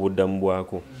kanoonya obuddamu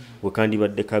bwako bwe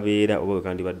kandibadde kabeera oba bwe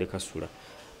kandibadde kasula.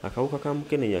 Akawuka ka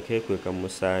mukenenya keekweka mu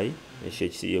musaayi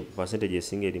ekyo percentage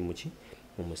esinga eri mu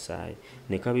musaayi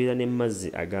ne kabeera ne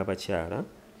mazzi ag'abakyala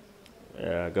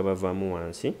agabavaamu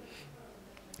wansi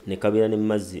ne kabeera ne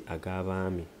mazzi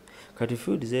ag'abaami. Kati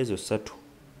fluids ezo ssatu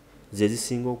ze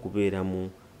zisinga okubeeramu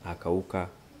akawuka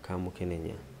ka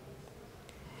mukenenya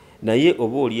naye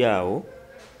oba oli awo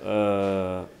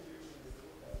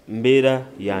mbeera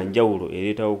ya njawulo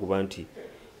ereetawo okuba nti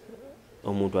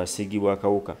omuntu asiigibwa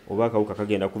akawuka oba akawuka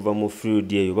kagenda kuva mu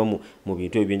fluid eyo oba mu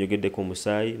bintu ebyo byenjogeddeko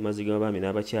omusaayi mazzi g'abaami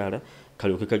n'abakyala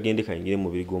kalyoke kagende kayingire mu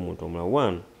mubiri gw'omuntu omulala.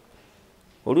 One,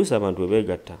 oluusi abantu bwe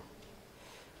beegatta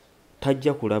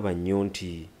tajja kulaba nnyo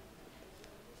nti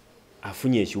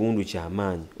afunye ekiwundu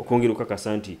ky'amaanyi okwongera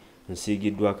okukakasa nti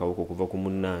nsiigiddwa akawuka okuva ku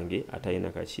munnange atalina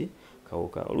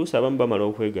kawuka. Oluusi abamu bamala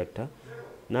okwegatta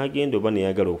n'agenda oba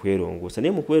neyagala okwerongoosa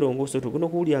naye mu kwerongoosa tugenda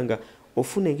okuwulira nga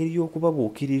ofuna engeri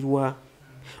y'okubabuukirirwa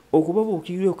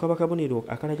okukaba kabonero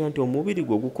akalaga nti omubiri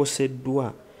gwe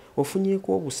gukoseddwa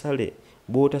ofunyeeko obusale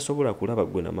bw'otasobola kulaba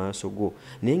gwe na maaso go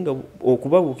naye nga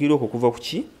okubabuukirira okwo kuva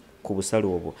ku busale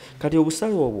obwo. Kati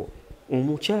obusale obwo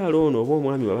omukyala ono oba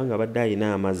omwami wabanga abadde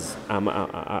alina amazzi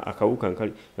akawuka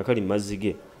nga kali mu mazzi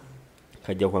ge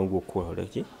kajja kwangu okukola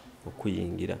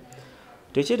okuyingira.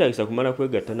 Tekyetaagisa kumala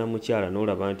kwegatta na mukyala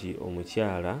n'olaba nti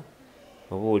omukyala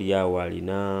oba oli awo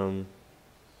alina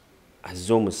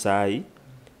azza omusaayi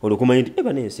olwokumanya nti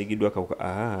eba nensiigiddwa akawuka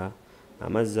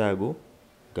amazzi ago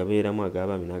gabeeramu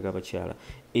ag'abaami n'ag'abakyala.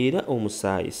 Era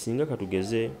omusaayi singa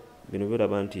katugeze bino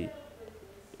biraba nti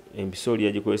empiso oli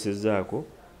yagikozesezzaako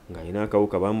ng'alina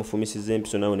akawuka bamufumisiza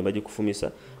empiso naawe ne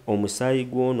bagikufumisa omusaayi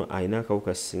gw'ono alina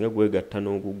akawuka singa gwegatta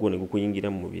n'ogugwo ne gukuyingira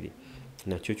mu mubiri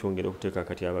nakyo kyongera okuteeka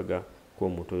akatyabaga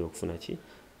k'omuntu oyo okufuna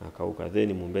akawuka.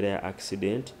 Then mu mbeera ya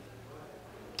accident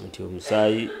nti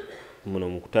omusaayi muno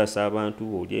mu kutaasa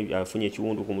abantu oli afunye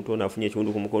ekiwundu ku mutwe ono afunye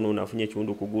ekiwundu ku mukono ono afunye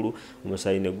ekiwundu ku ggulu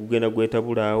omusaayi ne gugenda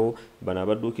gwetabulaawo bano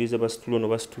abadduukiriza basitula ono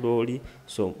basitula oli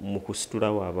so mu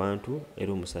kusitulawo abantu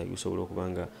era omusaayi gusobola okuba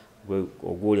nga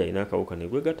ogwoli alina akawuka ne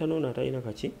gwegatta n'ono atalina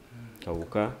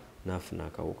kawuka n'afuna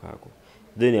akawuka ako.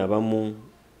 Then abamu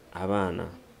abaana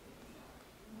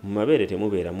mu mabeere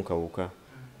temubeeramu kawuka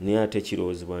naye ate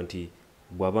kiroozebwa nti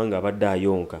bw'abanga abadde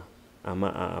ayonka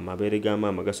amabeere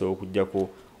g'amaama gasobola okujjako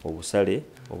obusale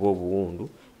oba obuwundu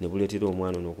ne buleetera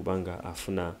omwana ono okubanga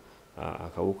afuna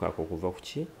akawuka ako okuva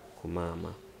ku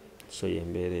maama. So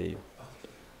y'embeera eyo.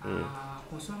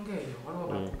 Ku nsonga eyo waliwo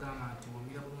bakugamba nti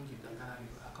womira bulungi eddagala lyo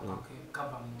akawuka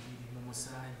kava mu mubiri mu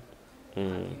musaayi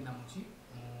agenda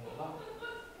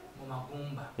mu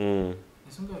magumba.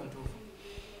 Ensonga eyo ntuufu?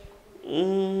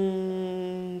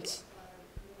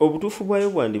 Obutuufu bwayo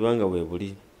bwandibanga bwe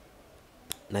buli,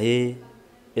 naye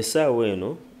essaawa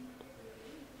eno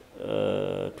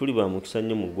tuli ba mukisa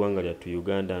nnyo mu ggwanga lyattu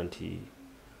Uganda nti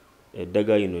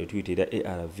eddagala lino lyetuyita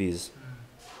era ARVs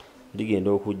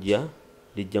ligenda okujja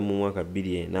lijja mu mwaka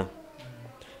 2024.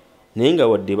 Naye nga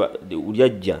wadde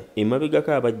lyajja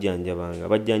emabegako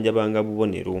bajjanjabanga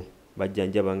bubonero,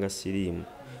 bajjanjabanga siriimu,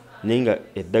 naye nga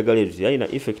eddagala eryo teryalina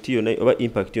effect yonna oba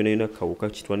impact yonna kawuka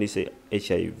kitwandise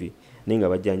HIV, naye nga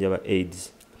bajjanjaba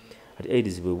AIDS. Ati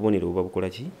AIDS bwe bubonero buba bukola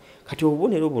ki? Kati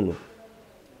obubonero buno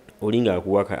olinga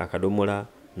akuwa akadomola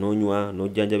nonywa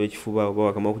nojjanjaba ekifuba oba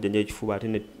wakamala okujjanjaba ekifuba ate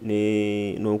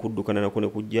n'okuddukana nako ne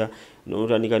kujja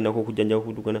n'otandika nako okujjanjaba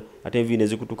okuddukana ate enviiri ne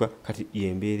zikutuka. Kati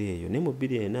y'embeera eyo. Naye mu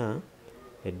 2024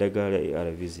 eddagala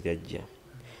ARVs lyajja,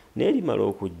 naye limala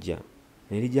okujja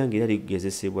ne lijja ng'era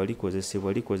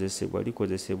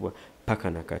likozesebwa paka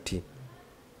nakati.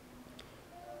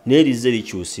 Naye lizze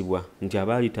likyusibwa nti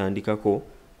abaalitandikako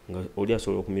nga oli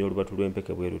asobola okumira olubatu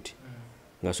lw'empeke bwe ruti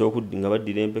nga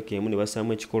baddira empeke emu ne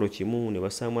basaamu ekikolo kimu ne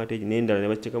basaamu ate n'endala ne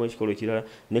bakiteekamu ekikolo kirala,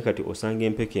 ne kati osanga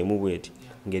empeke emu bweti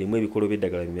ng'erimu ebikolo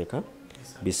by'eddagala bimeka?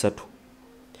 3.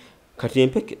 Kati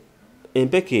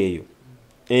empeke eyo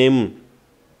emu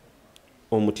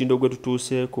omutindo gwe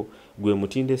tutuuseeko gwe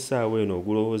mutindo essaawa eno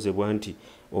ogulowoozebwa nti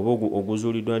oba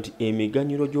oguzuuliddwa nti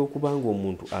emiganyulo gy'okubanga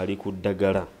omuntu ali ku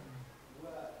ddagala.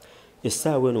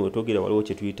 Essaawa eno wetwogera waliwo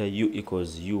kye tuyita U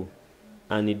equals U,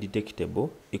 undetectable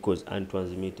equals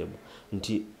untransmittable,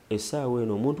 nti essaawa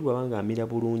eno omuntu bw'abanga amira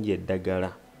bulungi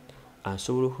eddagala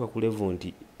asobola okuka ku level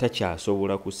nti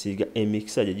takyasobola kusiiga.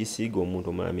 Emikisa gye gisiiga omuntu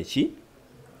omulala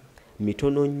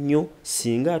mitono nnyo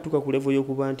singa atuuka ku level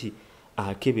y'okuba nti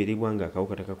akeberebwa nga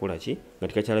akawuka takakola ki, nga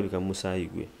tekakyalabika mu musaayi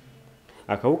gwe.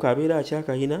 Akawuka abeera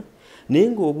akyakayina, naye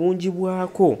ng'obungi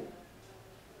bwako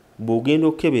bw'ogenda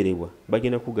okukeberebwa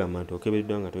bagenda kugamba nti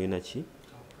okebereddwa nga tolina ki,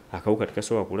 akawuka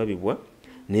tekasobola kulabibwa,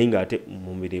 naye ng'ate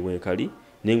mu mubiri bwekali,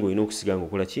 naye ng'olina okusiga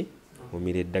ng'okola ki,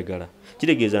 omira eddagala.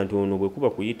 Kitegeeza nti ono bwe kuba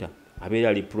kuyita abeera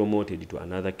ali promoted to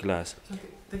another class.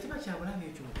 Tekiba kyabulabe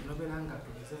ekyo nobeera nga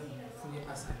tugeze mufunye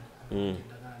pasani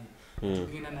eddagala lyo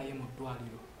tugenda naye mu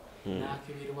ddwaliro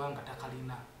n'akeberwa nga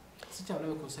takalina, si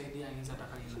kyabulabe ku saidi ayinza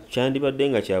takalina. Kyandibadde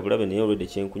nga kyabulabe naye olwedde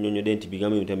kyenkunyonyodde nti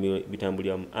bigambo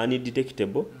bitambuliramu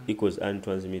undetectable equals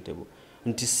untransmittable,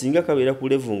 nti singa kabeera ku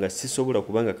level nga sisobola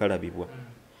kubanga kalabibwa,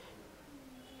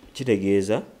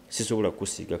 kitegeeza sisobola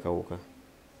kusiiga kawuka.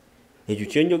 Ekyo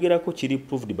kyenjogerako kiri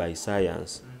proved by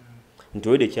science, nti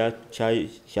olwedde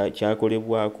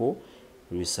kyakolebwako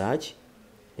research.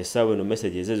 Essaawa eno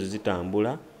messages ezo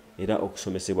zitambula era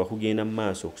okusomesebwa kugenda mu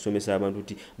maaso, okusomesa abantu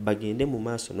nti bagende mu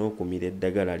maaso n'okumira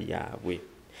eddagala lyabwe.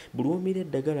 Buli omira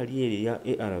eddagala lya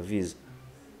ARVs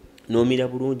n'omira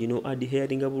bulungi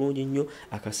adheringa bulungi nnyo,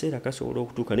 akaseera kasobola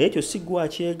okutuuka. Naye ekyo si gwe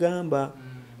akyegamba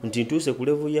nti ntuuse ku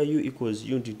level ya U equals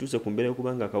U, nti ntuuse ku mbeera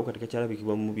y'okubanga akawuka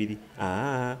tekakyalabikibwa mu mubiri.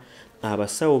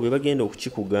 Abasawo be bagenda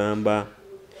okukikugamba.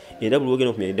 Era buli wogenda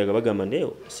okumira eddagala bagamba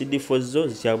ndeyo CD4 zo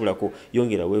zikyabulako,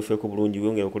 yongera weefeeko bulungi,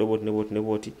 yongera okole bwoti ne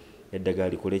bwoti eddagala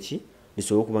likole ki,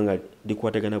 lisobola okuba nga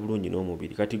likwatagana bulungi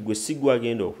n'omubiri. Kati gwe si gwe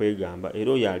agenda okwegamba,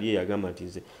 era oyo ali eyagamba nti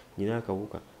nze nyina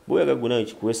akawuka. Bw'oyaga gwe nawe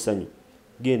kikuwa essanyu,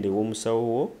 genda ew'omusawo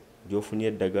wo gy'ofunye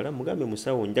eddagala, mugambe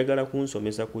musawo njagala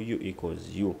kunsomesa ku U equals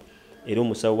U. Era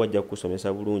omusawo wajja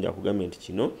kukusomesa bulungi akugambe nti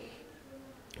kino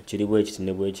kiri bwe kiti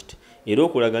ne bwe kiti. Era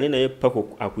okulagane naye paka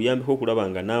akuyambeko okulaba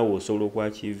nga naawe osobola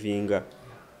okwakivinga.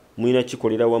 Mwina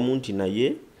kikolera wamu nti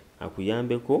naye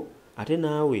akuyambeko ate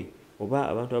naawe oba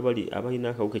abantu abalina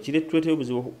akawuka kireetera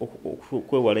obuzibu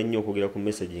okwewala ennyo okwogera ku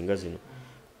message nga zino.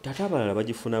 Ate abalala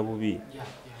bagifuna bubi.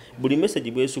 Buli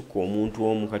message bwesukka omuntu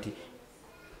omu, kati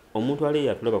omuntu ali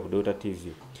yatulaba ku Dota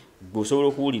TV bw'osobola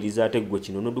okuwuliriza ate gwe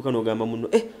kino n'odduka n'ogamba munno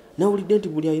nawulidde nti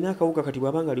buli alina akawuka kati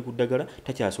bw'abanga ali ku ddagala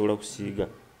takyasobola kusiiga.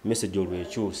 Message olwo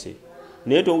ekyuse,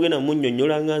 naye togenda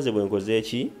munnyonnyola nganze bwe nkoze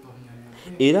eki.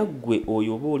 Era gwe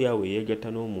oyo oba oli awo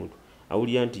yeegatta n'omuntu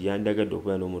awulira nti yandagadde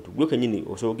okubeera n'omuntu, gwe kennyini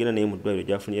osobola okugenda naye mu ddwaliro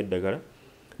gy'afunye eddagala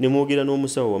ne mwogera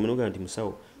n'omusawo wamu n'ogamba nti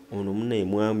musawo ono munnaye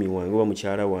mwami wange oba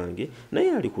mukyala wange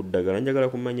naye ali ku ddagala, njagala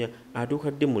kumanya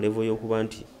atuuka ddi mu level y'okuba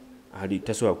nti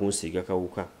tasobola kunsiiga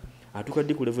kawuka, atuuka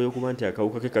ddi ku level y'okuba nti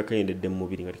akawuka ke kakendedde mu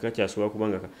mubiri nga tekakyasobola kuba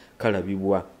nga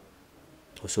kalabibwa.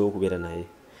 osobola okubeera naye.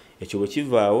 Ekyo bwe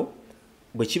kivaawo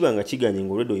bwe kiba nga kiganye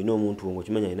ng'olwedde olina omuntu wo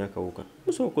ng'okimanya alina akawuka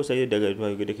musobola okukozesa eddagala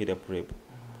lyogeddeko PrEP.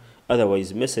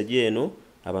 Otherwise message eno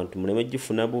abantu muleme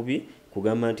gifuna bubi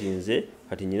kugamba nti nze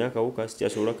kati nyina akawuka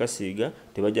sikyasobola kasiiga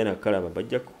tebajja nakalaba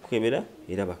bajja kukebera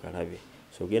era bakalabe.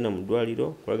 So genda mu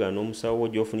ddwaliro kulagana n'omusawo wo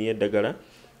gy'ofuniye eddagala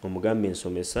omugambe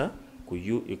ensomesa ku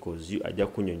U equals U ajja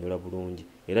kunyonyola bulungi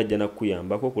era ajja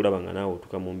nakuyambako okulaba nga naawe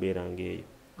otuka mu mbeera ng'eyo.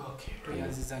 Okay,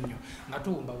 tuyanziza nnyo nga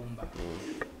tuwumbawumba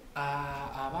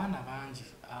abaana bangi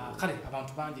kale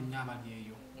abantu bangi nnyo abali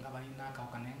eyo nga balina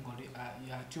akawuka naye ng'oli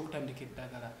atya okutandika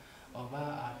eddagala oba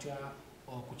atya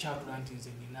okukyatula nti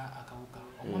nze nina akawuka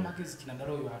oba amagezi kina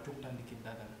ddala oyo atya okutandika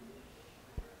eddagala.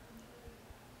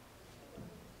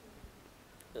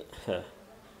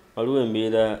 Waliwo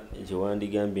embeera gye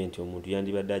wandigambye nti omuntu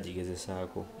yandibadde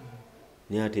agigezesaako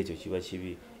naye ate ekyo kiba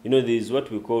kibi. You know, there is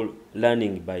what we call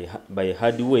learning by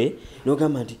hard way.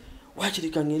 N'ogamba nti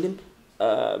wakirika ngende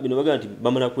bino bagamba nti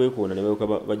bamala kwekoona ne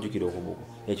bajjukira okubuko.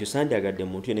 Ekyo sandyagadde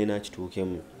omuntu yenna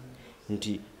n'akituukemu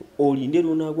nti olinde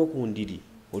lunaagwa ku ndiri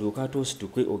olyoka ate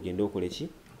osituke ogende okole ki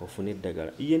ofune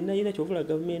eddagala. Yenna yina kyovula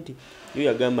gavumenti yo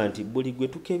yagamba nti buli gwe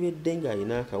tukebedde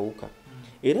ng'alina akawuka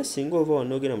era singa ova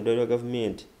wanoogera mu ddwaliro lwa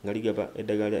gavumenti nga ligaba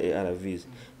eddagala lya ARVs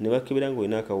ne bakebera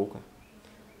ng'olina akawuka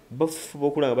bafuba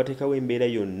okulaba bateekawo embeera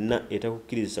yonna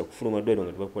etakukkiriza kufuluma ddwaliro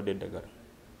nga tebakuwadde eddagala.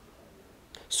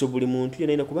 So buli muntu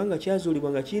yenna kubanga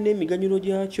kyazuulibwa nga kirina emiganyulo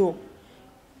gyakyo.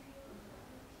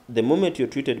 The moment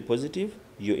you're treated positive,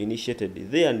 you're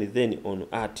initiated there and then on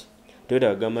art. Toyota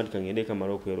agamba nti kangende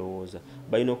kamala okwerowooza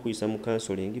balina okuyisa mu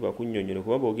counseling bakunnyonnyole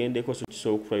kuba bw'ogendeko so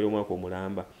kisobola okutwalira omwaka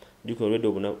omulamba jjuko olwedde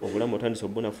obulamu otandise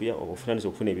obunafuya oba otandise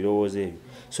okufuna ebirowoozo ebyo.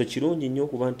 So kirungi nnyo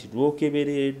okuba nti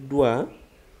lw'okebereddwa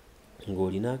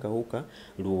ng'olina akawuka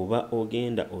lw'oba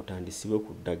ogenda otandisibwe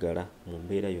ku ddagala mu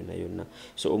mbeera yonna yonna.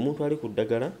 So omuntu ali ku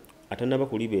ddagala atannaba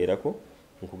kulibeerako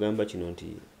nkugamba kino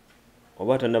nti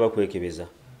oba atannaba kwekebeza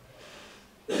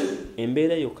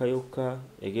embeera yokka yokka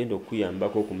egenda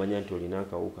okuyambako okumanya nti olina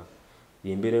akawuka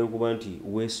y'embeera y'okuba nti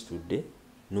weesitudde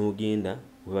n'ogenda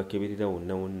webakeberera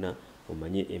wonna wonna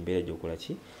omanye embeera gy'okola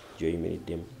ki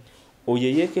gy'oyimiriddemu. Oyo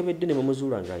yeekebedde ne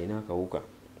bamuzuula ng'alina akawuka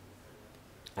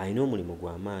alina omulimu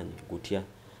gw'amaanyi gutya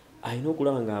alina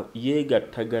okulaba nga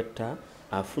yeegattagatta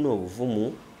afuna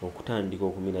obuvumu okutandika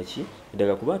okumira ki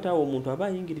eddagala kuba ate awo omuntu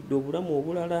aba ayingiridde obulamu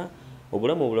obulala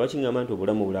bakingamba nti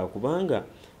obulamu obulala kubanga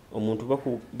omuntu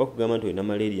bakugamba nti olina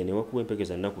malaria ne wakuwa empeke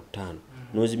nnaku 5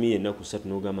 n'ozimirira ennaku 3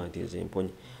 n'ogamba nti nze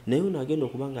mponye naye ono agenda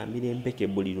okuba nga amira empeke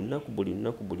buli lunaku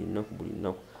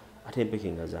ate empeke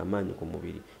nga z'amaanyi ku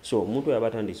mubiri. So omuntu oyo aba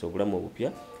atandise obulamu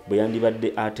obupya bwe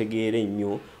yandibadde ategeera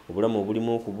ennyo obulamu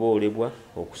obulimu okuboolebwa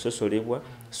okusosolebwa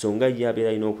so nga ye abeera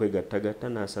alina okwegattagatta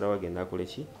n'asalawo agenda akole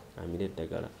ki amira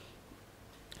eddagala.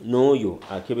 N'oyo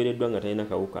akebereddwa nga talina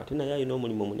kawuka ate naye alina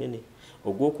omulimu munene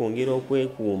ogw'okwongera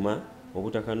okwekuuma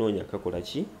obutakanoonya kakola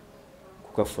ki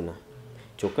kukafuna.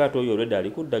 Kyokka ate oyo olwedde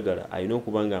ali ku ddagala alina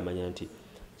okuba ng'amanya nti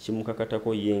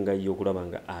kimukakatako ye nga ye okulaba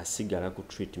nga asigala ku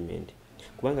treatment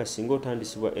kubanga singa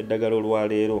otandisibwa eddagala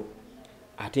olwaleero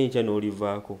ate enkya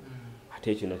n'olivaako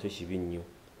ate ekyo nakyo kibi nnyo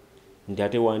nti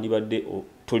ate wandibadde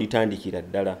tolitandikira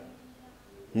ddala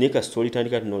naye kasita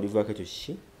olitandika ati n'olivaako ekyo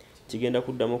kiki kigenda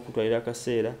kuddamu okutwalira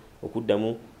akaseera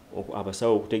okuddamu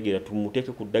abasawo okutegeera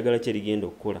tumuteeke ku ddagala kye ligenda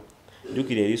okukola.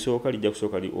 Jjukira erisooka lijja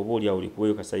kusooka oba oli awo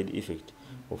likuweeyo ka side effect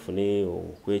ofune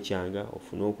okwekyanga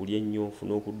ofune okulya ennyo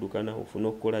ofune okuddukana ofune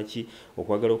okukola ki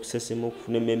okwagala okusesema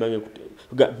okufuna emmembange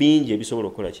bingi ebisobola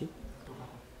okukola ki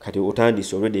kati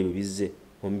otandise olwedde ebyo bizze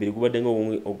omubiri gubadde nga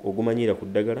ogumanyiira ku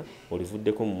ddagala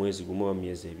olivuddeko mu mwezi gumu oba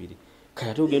myezi 2 kati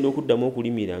ate ogenda okuddamu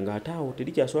okulimira nga ate awo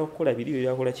terikyasobola kukola biri byo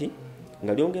byakola ki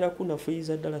nga lyongera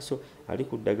kunafuyiza ddala. So ali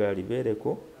ku ddagala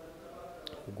libeereko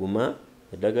guma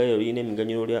eddagala lyo lirina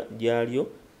emiganyulo gyalyo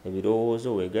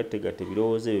ebirowoozo weegattegatte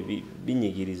ebirowoozo ebyo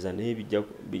binyigiriza naye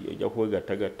bijja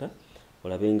kwegattagatta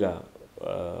olabe nga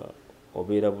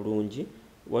obeera bulungi.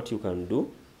 What you can do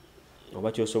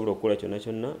oba kyosobola okukola kyonna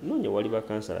kyonna noonya wali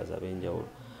bakansalas ab'enjawulo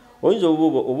oyinza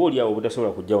oba oli awo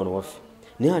obutasobola kujja wano waffe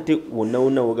naye ate wonna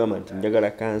wonna wogamba nti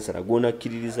njagala kansala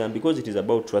gwonakkiririza because it is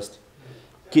about trust.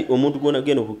 Omuntu gwona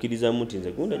genda okukkirizamu nti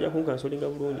nze gunda ajja kunkansolinga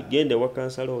bulungi genda ewa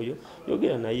kansala oyo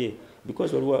yogera naye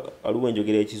because waliwo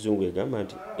enjogera y'ekizungu egamba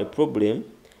nti a problem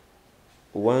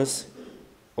once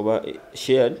oba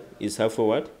shared is half for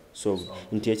what solved.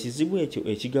 Nti ekizibu ekyo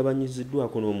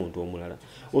ekigabanyiziddwako n'omuntu omulala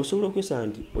osobola okwesanga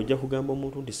nti ojja kugamba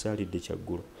omuntu nti saalidde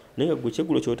kyaggulo naye nga gwe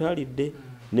kyeggulo kyotaalidde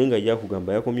naye nga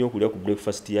yakugamba yakomye okulya ku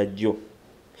breakfast yajjo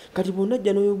kati bonna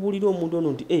ajja n'oyobuulira omuntu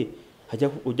ono nti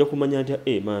ojja kumanya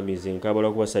nti maami nze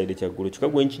nkaabala kuba saalidde kyaggulo kyokka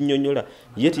gwe nkinnyonnyola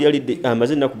ye teyalidde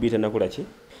amaze ennaku bbiri tannakola ki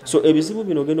so ebizibu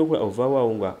bino ogenda okuba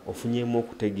ovaawo nga ofunyemu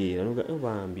okutegeera noga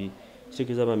bambi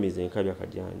kitegeeza bamize enkabi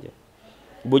akajanja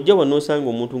bw'ojja wano osanga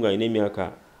omuntu ng'alina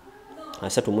emyaka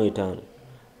 35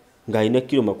 ng'alina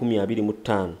kilo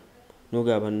 25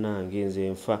 noga bannange nze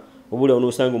nfa obula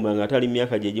onosanga omulanga atali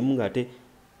myaka gye gimu ng'ate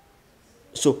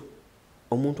so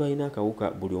omuntu alina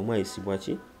akawuka buli omu ayisibwa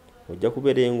ki ojja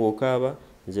kubeera ng'okaaba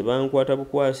nze bankwata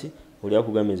bukwasi oli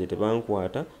akugambye nze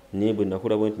tebankwata naye bwe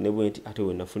nakula bwenti ne bwenti ate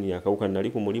we nafunira akawuka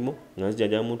nali ku mulimo nga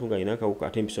nzijajja muntu ng'alina akawuka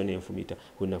ate empiso n'enfumita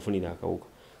we nafunira akawuka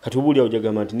kati obuulya ojja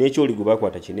gamba nti n'ekyo oli gwe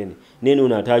bakwata kinene naye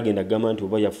n'ono ataagenda gamba nti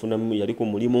oba yali ku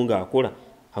mulimu ng'akola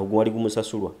ago wali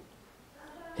gumusasulwa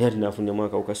naye ati n'afuniramu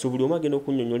akawuka so buli omu agenda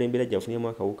okunnyonnyola embeera gy'afuniramu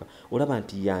akawuka olaba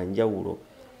nti yanjawulo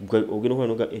ogenda okuba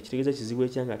noga ekitegeeza kizibu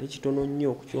ekyanga ate kitono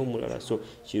nnyo ku ky'omulala so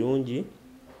kirungi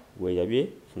weeyabye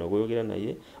funa gweyogera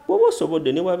naye bw'oba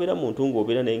osobodde ne bwabeera muntu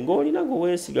ng'obeera naye ng'olina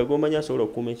gweweesiga gw'omanya asobola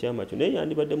okukuuma ekyama kyo naye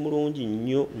yandibadde mulungi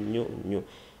nnyo nnyo nnyo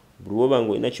buli lwoba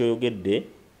ng'olina kyoyogedde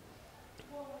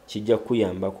kijja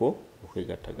kukuyambako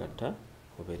okwegattagatta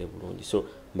obeere bulungi so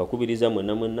mbakubiriza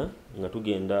mwenna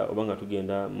nga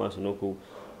tugenda maaso n'oku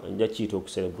nja kiyita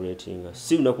okucelebratinga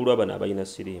si lunaku lw'abana abalina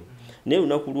siriimu naye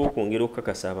lunaku lw'okwongera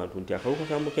okukakasa abantu nti akawuka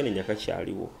ka mukenenya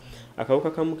kakyaliwo akawuka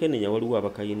ka mukenenya waliwo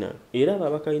abakayina era abo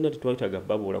abakayina tetwayitaga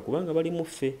baboola kubanga bali mu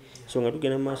ffe so nga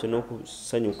tugenda mu maaso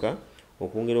n'okusanyuka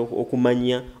okwongera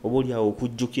okumanya oba oliawo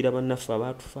okujjukira bannaffe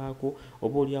abaatufaako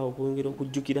oba oliawo okwongera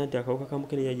okujjukira nti akawuka ka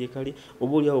mukenenya gye kali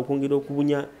oba oliawo okwongera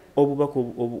okubunya obubaka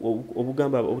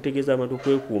obugamba obutegeeza abantu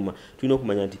okwekuuma tulina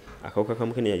okumanya nti akawuka ka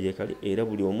mukenenya gye kali era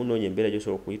buli omu noonya embeera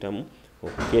gy'osobola okuyitamu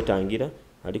okuketangira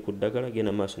ali ku ddagala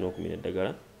genda maaso n'okumira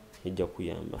eddagala ejja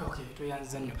kuyamba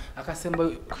tuyanza nnyo akasembo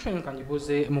kushonyo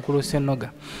kanjibuuze mukulu Senoga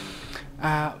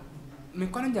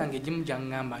mikono gyange egimu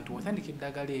gyaŋŋamba nti watandika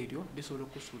eddagala eryo lisobola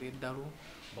okusuula eddalu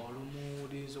olumu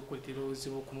liyinza okuleetera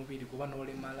obuzibu ku mubiri kuba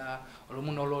n'olemala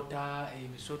olumu n'oloota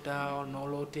emisota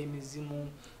n'oloota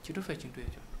emizimu kituufu ekintu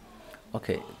ekyo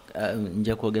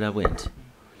nja kwogera bwe nti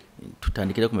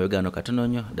tutandikire ku mabega gano katono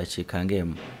nnyo dakiika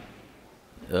ng'emu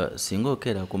singa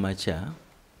okeera ku makya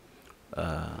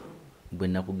bwe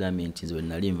nakugambye nti nze bwe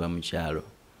nali nva mu kyalo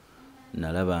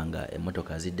nalabanga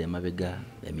emmotoka zidde emabega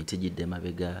emiti gidde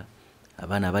emabega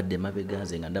abaana badde emabega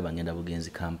nze nga ndaba ngenda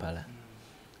bugenzi Kampala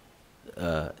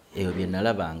ebyo bye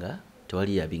nalabanga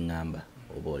tewali yabiŋŋamba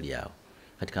oba oliawo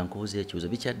kati kankubuuza ekibuuzo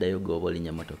bikyaddayo gwe oba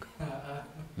olinnya emmotoka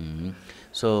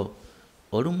so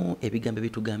olumu ebigambo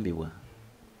ebitugambibwa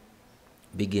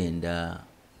bigenda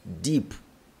deep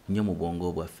nnyo mu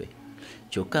bwongo bwaffe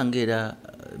kyokka ng'era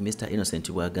Mr. Innocent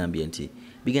bw'agambye nti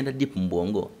bigenda deep mu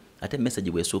bwongo ate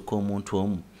message bw'esukka omuntu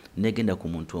omu negenda ku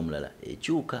muntu omulala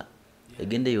ekyuka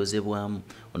egenda eyozebwamu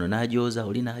ono n'ajooza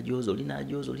oli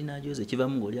n'ajooza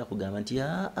ekivamu ng'oli akugamba nti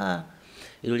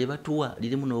ero lye batuwa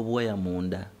lirimu n'obuwaya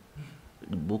munda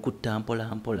bukutta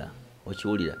mpola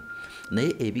okiwulira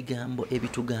naye ebigambo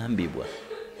ebitugambibwa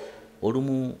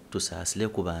olumu tusaasire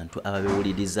ku bantu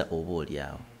ababiwuliriza oba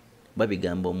oliawo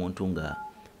babigamba omuntu nga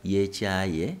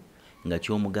yeekyaye nga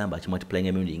ky'omugamba akimultiplying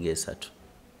emirundi ng'esatu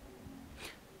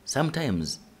sometimes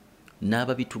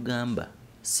n'ababitugamba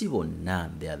si bonna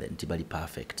nti bali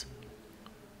perfect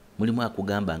mulimu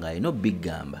akugamba nga alina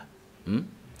obigamba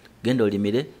genda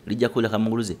olimire lijja kuwulira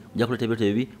kamunguluze ojja kuleeta ebyoto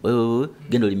bibi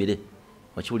genda olimire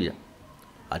okiwulira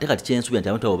ate kati kyensuubira nti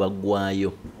abantu abo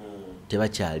baggwayo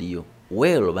tebakyaliyo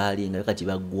weero baalingayo kati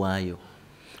baggwayo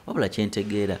wabula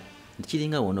kyentegeera nti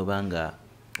kiringa woonobanga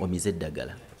omize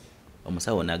eddagala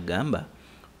omusawo n'aggamba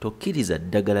tokkiriza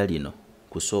ddagala lino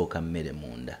kusooka mmere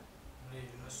munda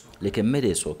leka emmere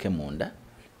esooke munda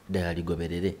ddala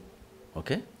ligoberere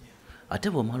ate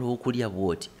bw'omala okulya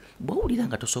bw'oti bw'owulira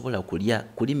nga tosobola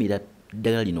kulimira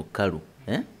ddagala lino kkalu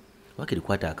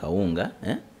wakirikwata akawunga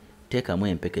teekamu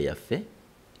empeke yaffe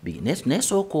naye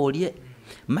sooka olye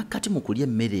makkati mu kulya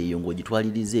emmere eyo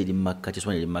ng'ogitwaliriza eri makkati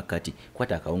soona eri makkati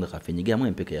kwata akawunga kaffe nyigiramu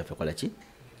empeke yaffe kola ki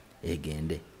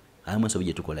egende amu ensobi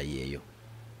gye tukola yeeyo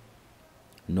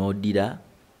n'odira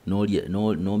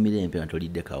n'omira empeka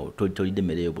tolidde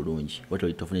emmere yo bulungi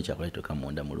oba tofuna ekyakola kitoka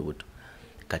munda mu lubuto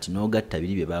kati n'ogatta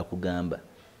biri bye baakugamba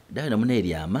ddala namunaye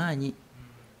lyamaanyi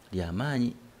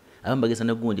abamu bagesa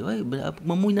negundi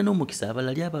mwemulina n'omukisa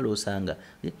abalala lyabaloosanga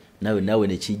nawe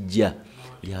nekijja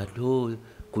lyato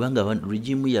kubanga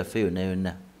regimu yaffe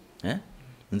yonna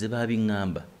nze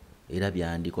babiŋŋamba era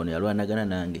byandiko ono yalwanagana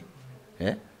nange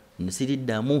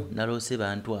siriddamu naloose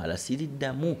bantwala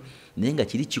siriddamu naye nga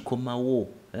kiri kikomawo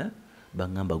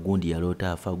baŋŋamba gundi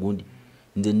yaloota afa gundi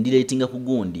nze ndireetinga ku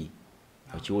gundi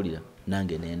okiwulira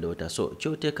nange nendoota so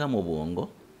kyoteeka mu bwongo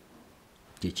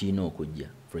kyekirina okujja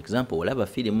for example olaba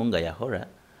firimu nga ya horror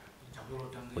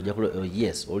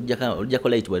yes olujja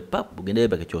kola itibwa pap ugende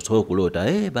bake kyosobola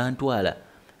okulota bantwala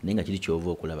naye nga kiri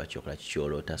kyova okulaba kyokola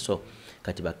kikyolota. So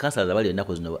kati bakansala abali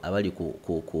ennaku zino abali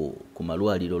ku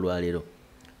malwaliro olwaleero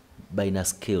balina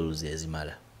skills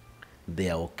ezimala. They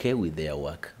are okay with their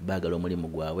work, baagala omulimu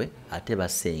gwabwe ate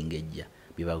basengejja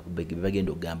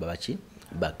bebagenda okugamba baki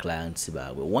ba clients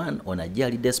baabwe. One ono ajja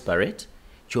ali desperate,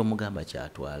 kyomugamba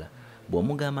kyatwala.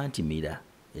 Bw'omugamba nti mira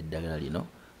eddagala lino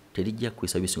terijja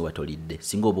kukwisa bisinga oba tolidde,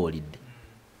 singa oba olidde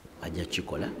ajja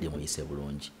kikola limuyise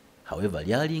bulungi. However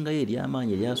lyalingayo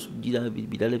eryamaanyi eryasujjira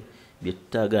birala bye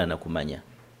tutaagala na kumanya.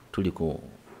 Tuli ku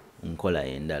nkola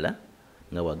endala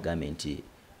nga bwagambye nti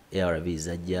ARVs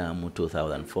ajja mu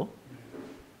 2004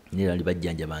 nera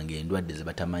libajjanjabanga endwadde ze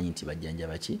batamanyi nti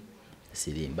bajjanjaba ki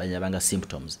sirimba bajjanjabanga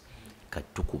symptoms kati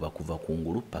tukuba kuva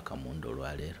kungulu paka munda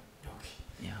olwaleero.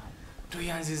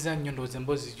 Tuyanziza nnyo ndowooza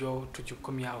emboozi gyo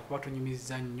tugikomyawo kuba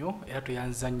tunyumiza nnyo era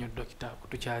tuyanziza nnyo dokita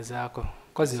kutukyazaako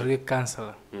kozi oli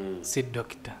kansala si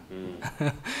dokita.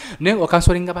 Naye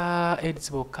okansolinga ba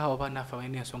AIDS bokka oba naffe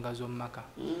balina ensonga z'omumaka?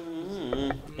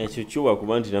 Ekyo kiwa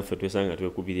kuba nti naffe twesanga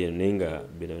twekubira eno naye nga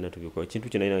bino byonna tubikola. Kintu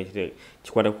kyonna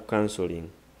kikwata ku counseling,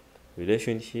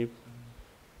 relationship,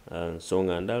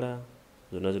 nsonga ndala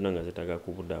zonna nga zetaaga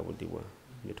kubudaabudibwa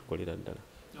bye tukolera ddala.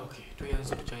 Okay,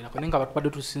 tuyanze tukyalirako naye nga batubadde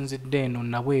tusinzidde eno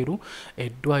nabweru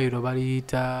eddwaliro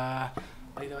baliyita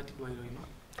bati ddwaliro lino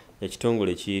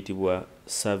ekitongole kiyitibwa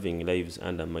Serving Lives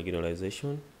Under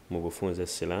Marginalization mu bufunze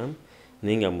Silam,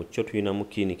 naye nga mu kyo tulinamu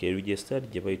clinic registered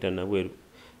gye bayita Nabweru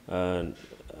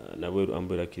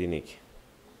Umbrella Clinic.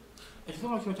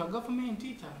 Ekitongole kino kya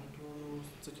gavumenti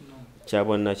kya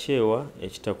bwannakyewa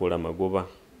ekitakola magoba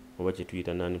oba kye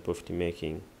tuyita non-profit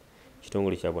making.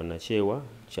 Kitongole kya bwannakyewa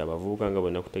kya bavubuka nga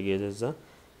bwe nakutegeezezza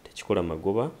tekikola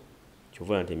magoba,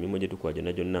 kyova nti emirimu gye tukola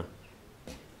gyonna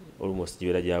almost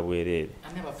gibeera gya bwereere.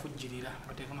 Ani abafujjirira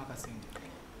bateekamu akasente?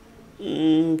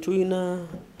 Tulina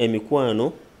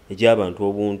emikwano egy'abantu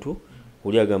obuntu.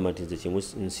 Oli agamba nti nze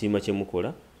nsiima kye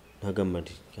mukola, n'agamba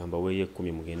nti kamba weeyo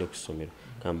 10 mugende ku ssomero,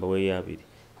 kamba weeyo 2,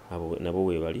 abo nabo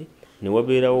weebali. Ne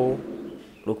wabeerawo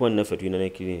lwokuba naffe tulina ne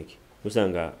clinic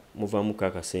usanga muvaamu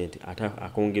akasente ate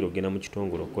akongera ogenda mu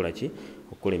kitongole okukola ki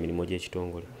okukola emirimu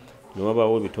gy'ekitongole. Ne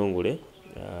wabaawo ebitongole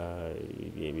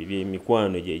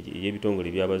mikwano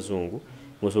y'ebitongole by'abazungu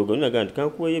ng'osobola nagamba nti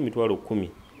kankuweeyo emitwalo 10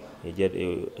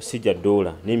 sijja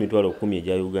 $, n'emitwalo 10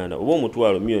 egya Uganda oba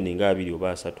omutwalo millioni nga 2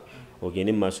 oba 3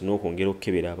 ogende mu maaso n'okwongera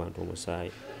okukebera abantu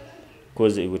omusaayi.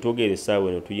 Koze bwe twogera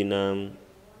essaawa eno tulina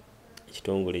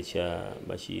ekitongole kya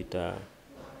bakiyita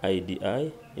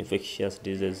IDI, Infectious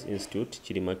Disease Institute,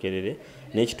 kiri Makerere,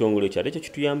 n'ekitongole kyate ekyo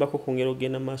kituyambako okwongera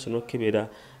ogenda mu maaso n'okukebera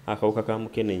akawuka ka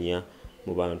mukenenya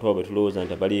mu bantu abo betulowooza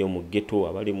nti abaliyo mu ghetto,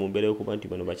 abali mu mbeera y'okuba nti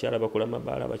bano bakyala bakola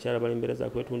mabaala, abakyala bali mbeera za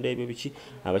kwetunda ebyo biki,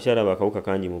 abakyala bakawuka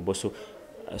kangi mu boso.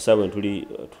 Essaawa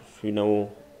tulinawo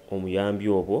omuyambi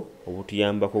obwo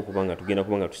obutuyambako okuba nga tugenda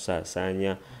kuba nga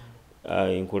tusaasaanya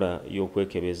enkola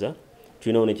y'okwekebeza.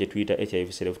 Tulinawo ne kye tuyita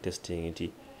HIV self testing nti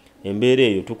embeera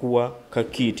eyo tukuwa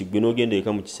kakiiti gwe n'ogenda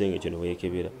eka mu kisenge kyo ne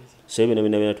weekebera. So ebyo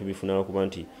byonna tubifuna kuba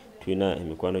nti tulina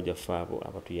emikwano gyaffe abo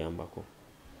abatuyambako.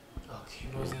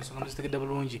 Ensonga muzitegedde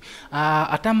bulungi.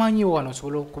 Atamanyi wano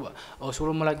osobola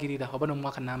omulagirira oba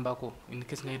n'omwaka nambako in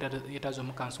case nga yetaaza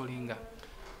omukansolinga?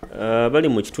 Bali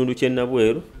mu kitundu ky'e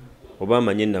Nabweru oba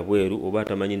amanyi Nabweru oba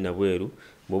atamanyi Nabweru,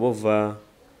 bw'oba ova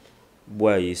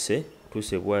Bwayise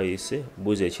tuuse Bwayise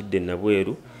buuza ekidde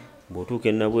Nabweru, bw'otuuka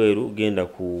e Nabweru genda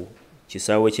ku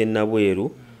kisaawe ky'e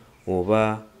Nabweru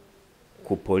oba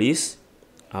ku police,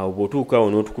 awo bw'otuuka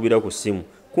awo n'otukubira ku ssimu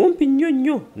kumpi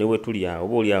nnyo ne we tuli awo,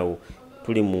 oba oli awo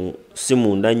tuli mu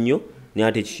ssimu nda nnyo naye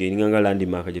ate ekyo eringa nga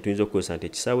landmark gye tuyinza okukozesa nti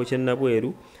ekisaawe ky'e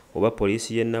Nabweru oba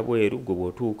poliisi y'e Nabweru. Gwe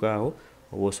bw'otuuka awo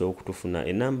oba osobola okutufuna.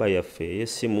 Enamba yaffe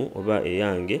ey'essimu oba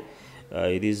eyange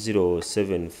eri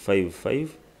 0755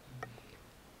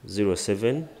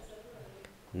 07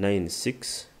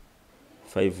 96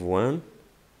 51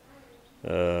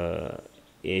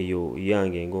 eyo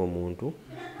yange ng'omuntu.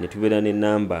 Ne tubeera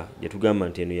n'enamba gye tugamba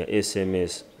nti eno ya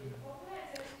SMS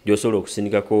gy'osobola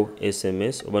okusindikako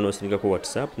SMS oba n'osindikako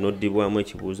WhatsApp n'oddibwamu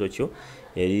ekibuuzo kyo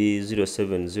eri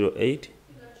 0708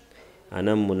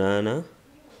 48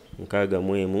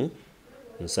 61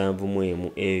 71.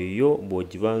 Eyo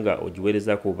bw'ogibanga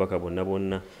ogiweerezaako obubaka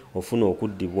bwonna ofuna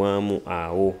okuddibwamu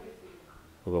awo.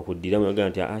 Oba kuddiramu naga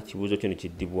nti kibuuzo kyo ne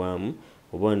kiddibwamu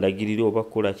oba ndagiriro oba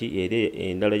kukola ki era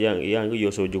endala yange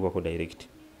y'osobola ogikwako direct.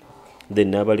 Then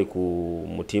n'abali ku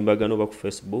mutimbagano oba ku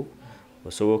Facebook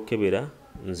osobola okukebera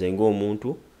nze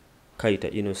ng'omuntu Kaita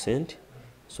Innocent,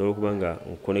 osobola okuba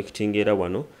nganconnecting era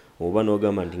wano oba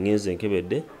n'ogamba nti ngenze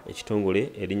nkebedde ekitongole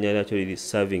erinnya lyakyo liri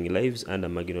Serving Lives Under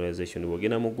Marginalization.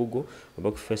 Bw'ogenda mu Google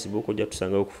oba ku Facebook ojja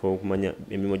tusangayo okufa okumanya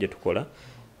emirimu gye tukola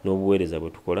n'obuweereza bwe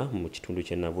tukola mu kitundu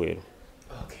ky'e Nabweru.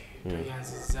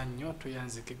 Tuyanziza nnyo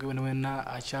tuyanzike gwe wena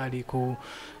akyali ku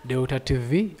Delta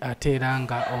TV ate era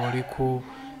nga oli ku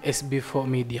SB4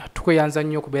 Media. Tukweyanza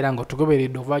nnyo okubeera nga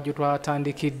otugoberedde okuva gye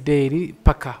twatandikidde eri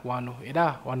paka wano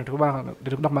era wano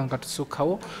tukubanga nga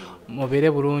tusukkawo mubeere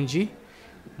bulungi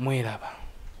mweraba.